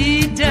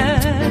pluie de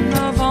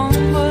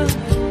novembre,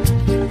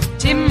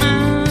 tes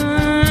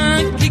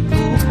mains qui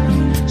courent,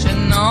 je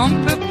n'en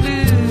peux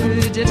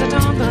plus de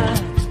t'attendre.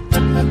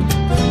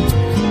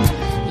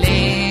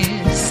 Les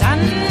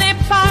années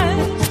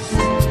passent,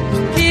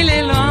 qu'il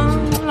est loin,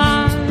 là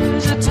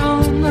je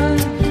tombe.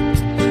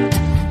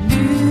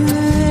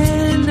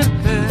 Nul ne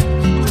peut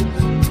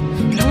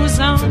nous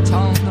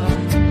entendre.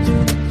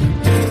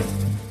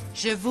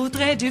 Je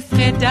voudrais du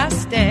Fred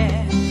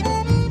Astaire,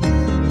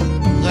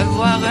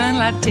 revoir un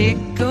latte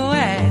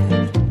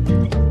Goël.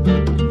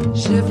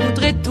 Je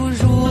voudrais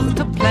toujours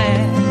te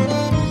plaire,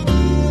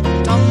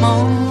 dans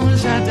mon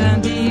jardin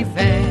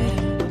d'hiver.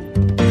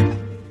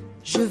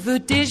 Je veux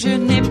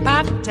déjeuner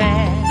par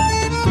terre,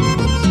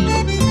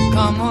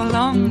 comme au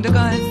long de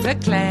golfe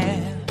clair,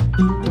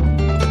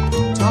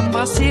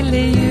 t'embrasser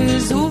les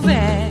yeux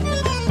ouverts,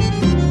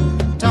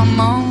 dans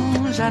mon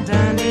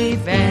jardin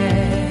d'hiver.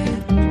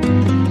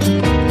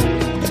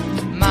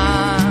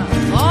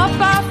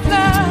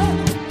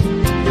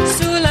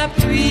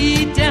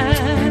 Pluie de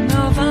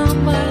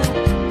novembre,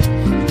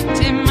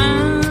 tes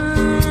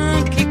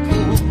mains qui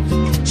courent,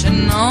 je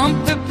n'en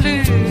peux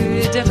plus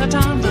de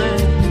t'attendre.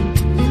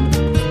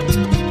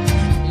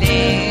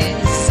 Les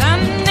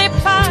années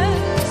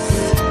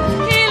passent,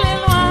 il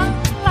est loin,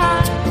 là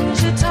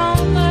je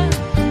tombe.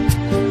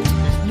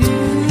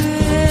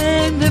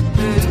 Nul ne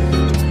peut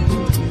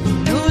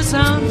nous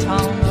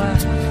entendre.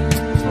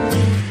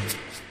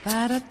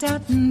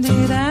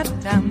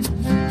 Ba-da-da-dum-di-da-dum.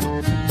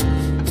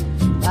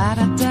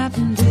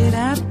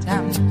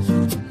 Ba-da-da-dum-di-da-dum.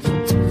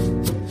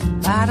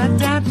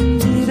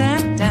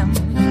 Ba-da-da-dum-di-da-dum.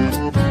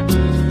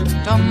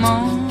 Dans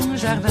mon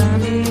jardin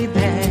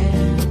d'hiver.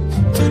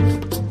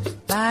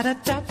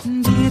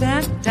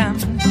 Ba-da-da-dum-di-da-dum.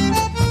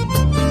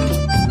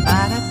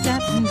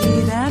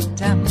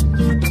 Ba-da-da-dum-di-da-dum.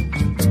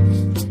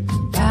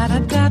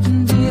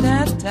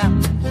 Ba-da-da-dum-di-da-dum.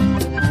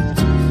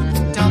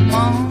 Dans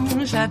mon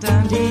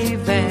jardin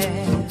d'hiver.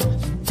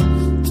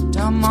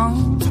 Dans mon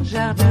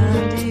jardin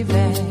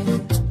d'hiver.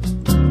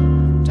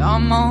 Dans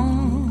mon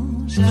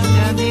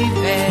jardin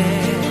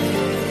d'hiver.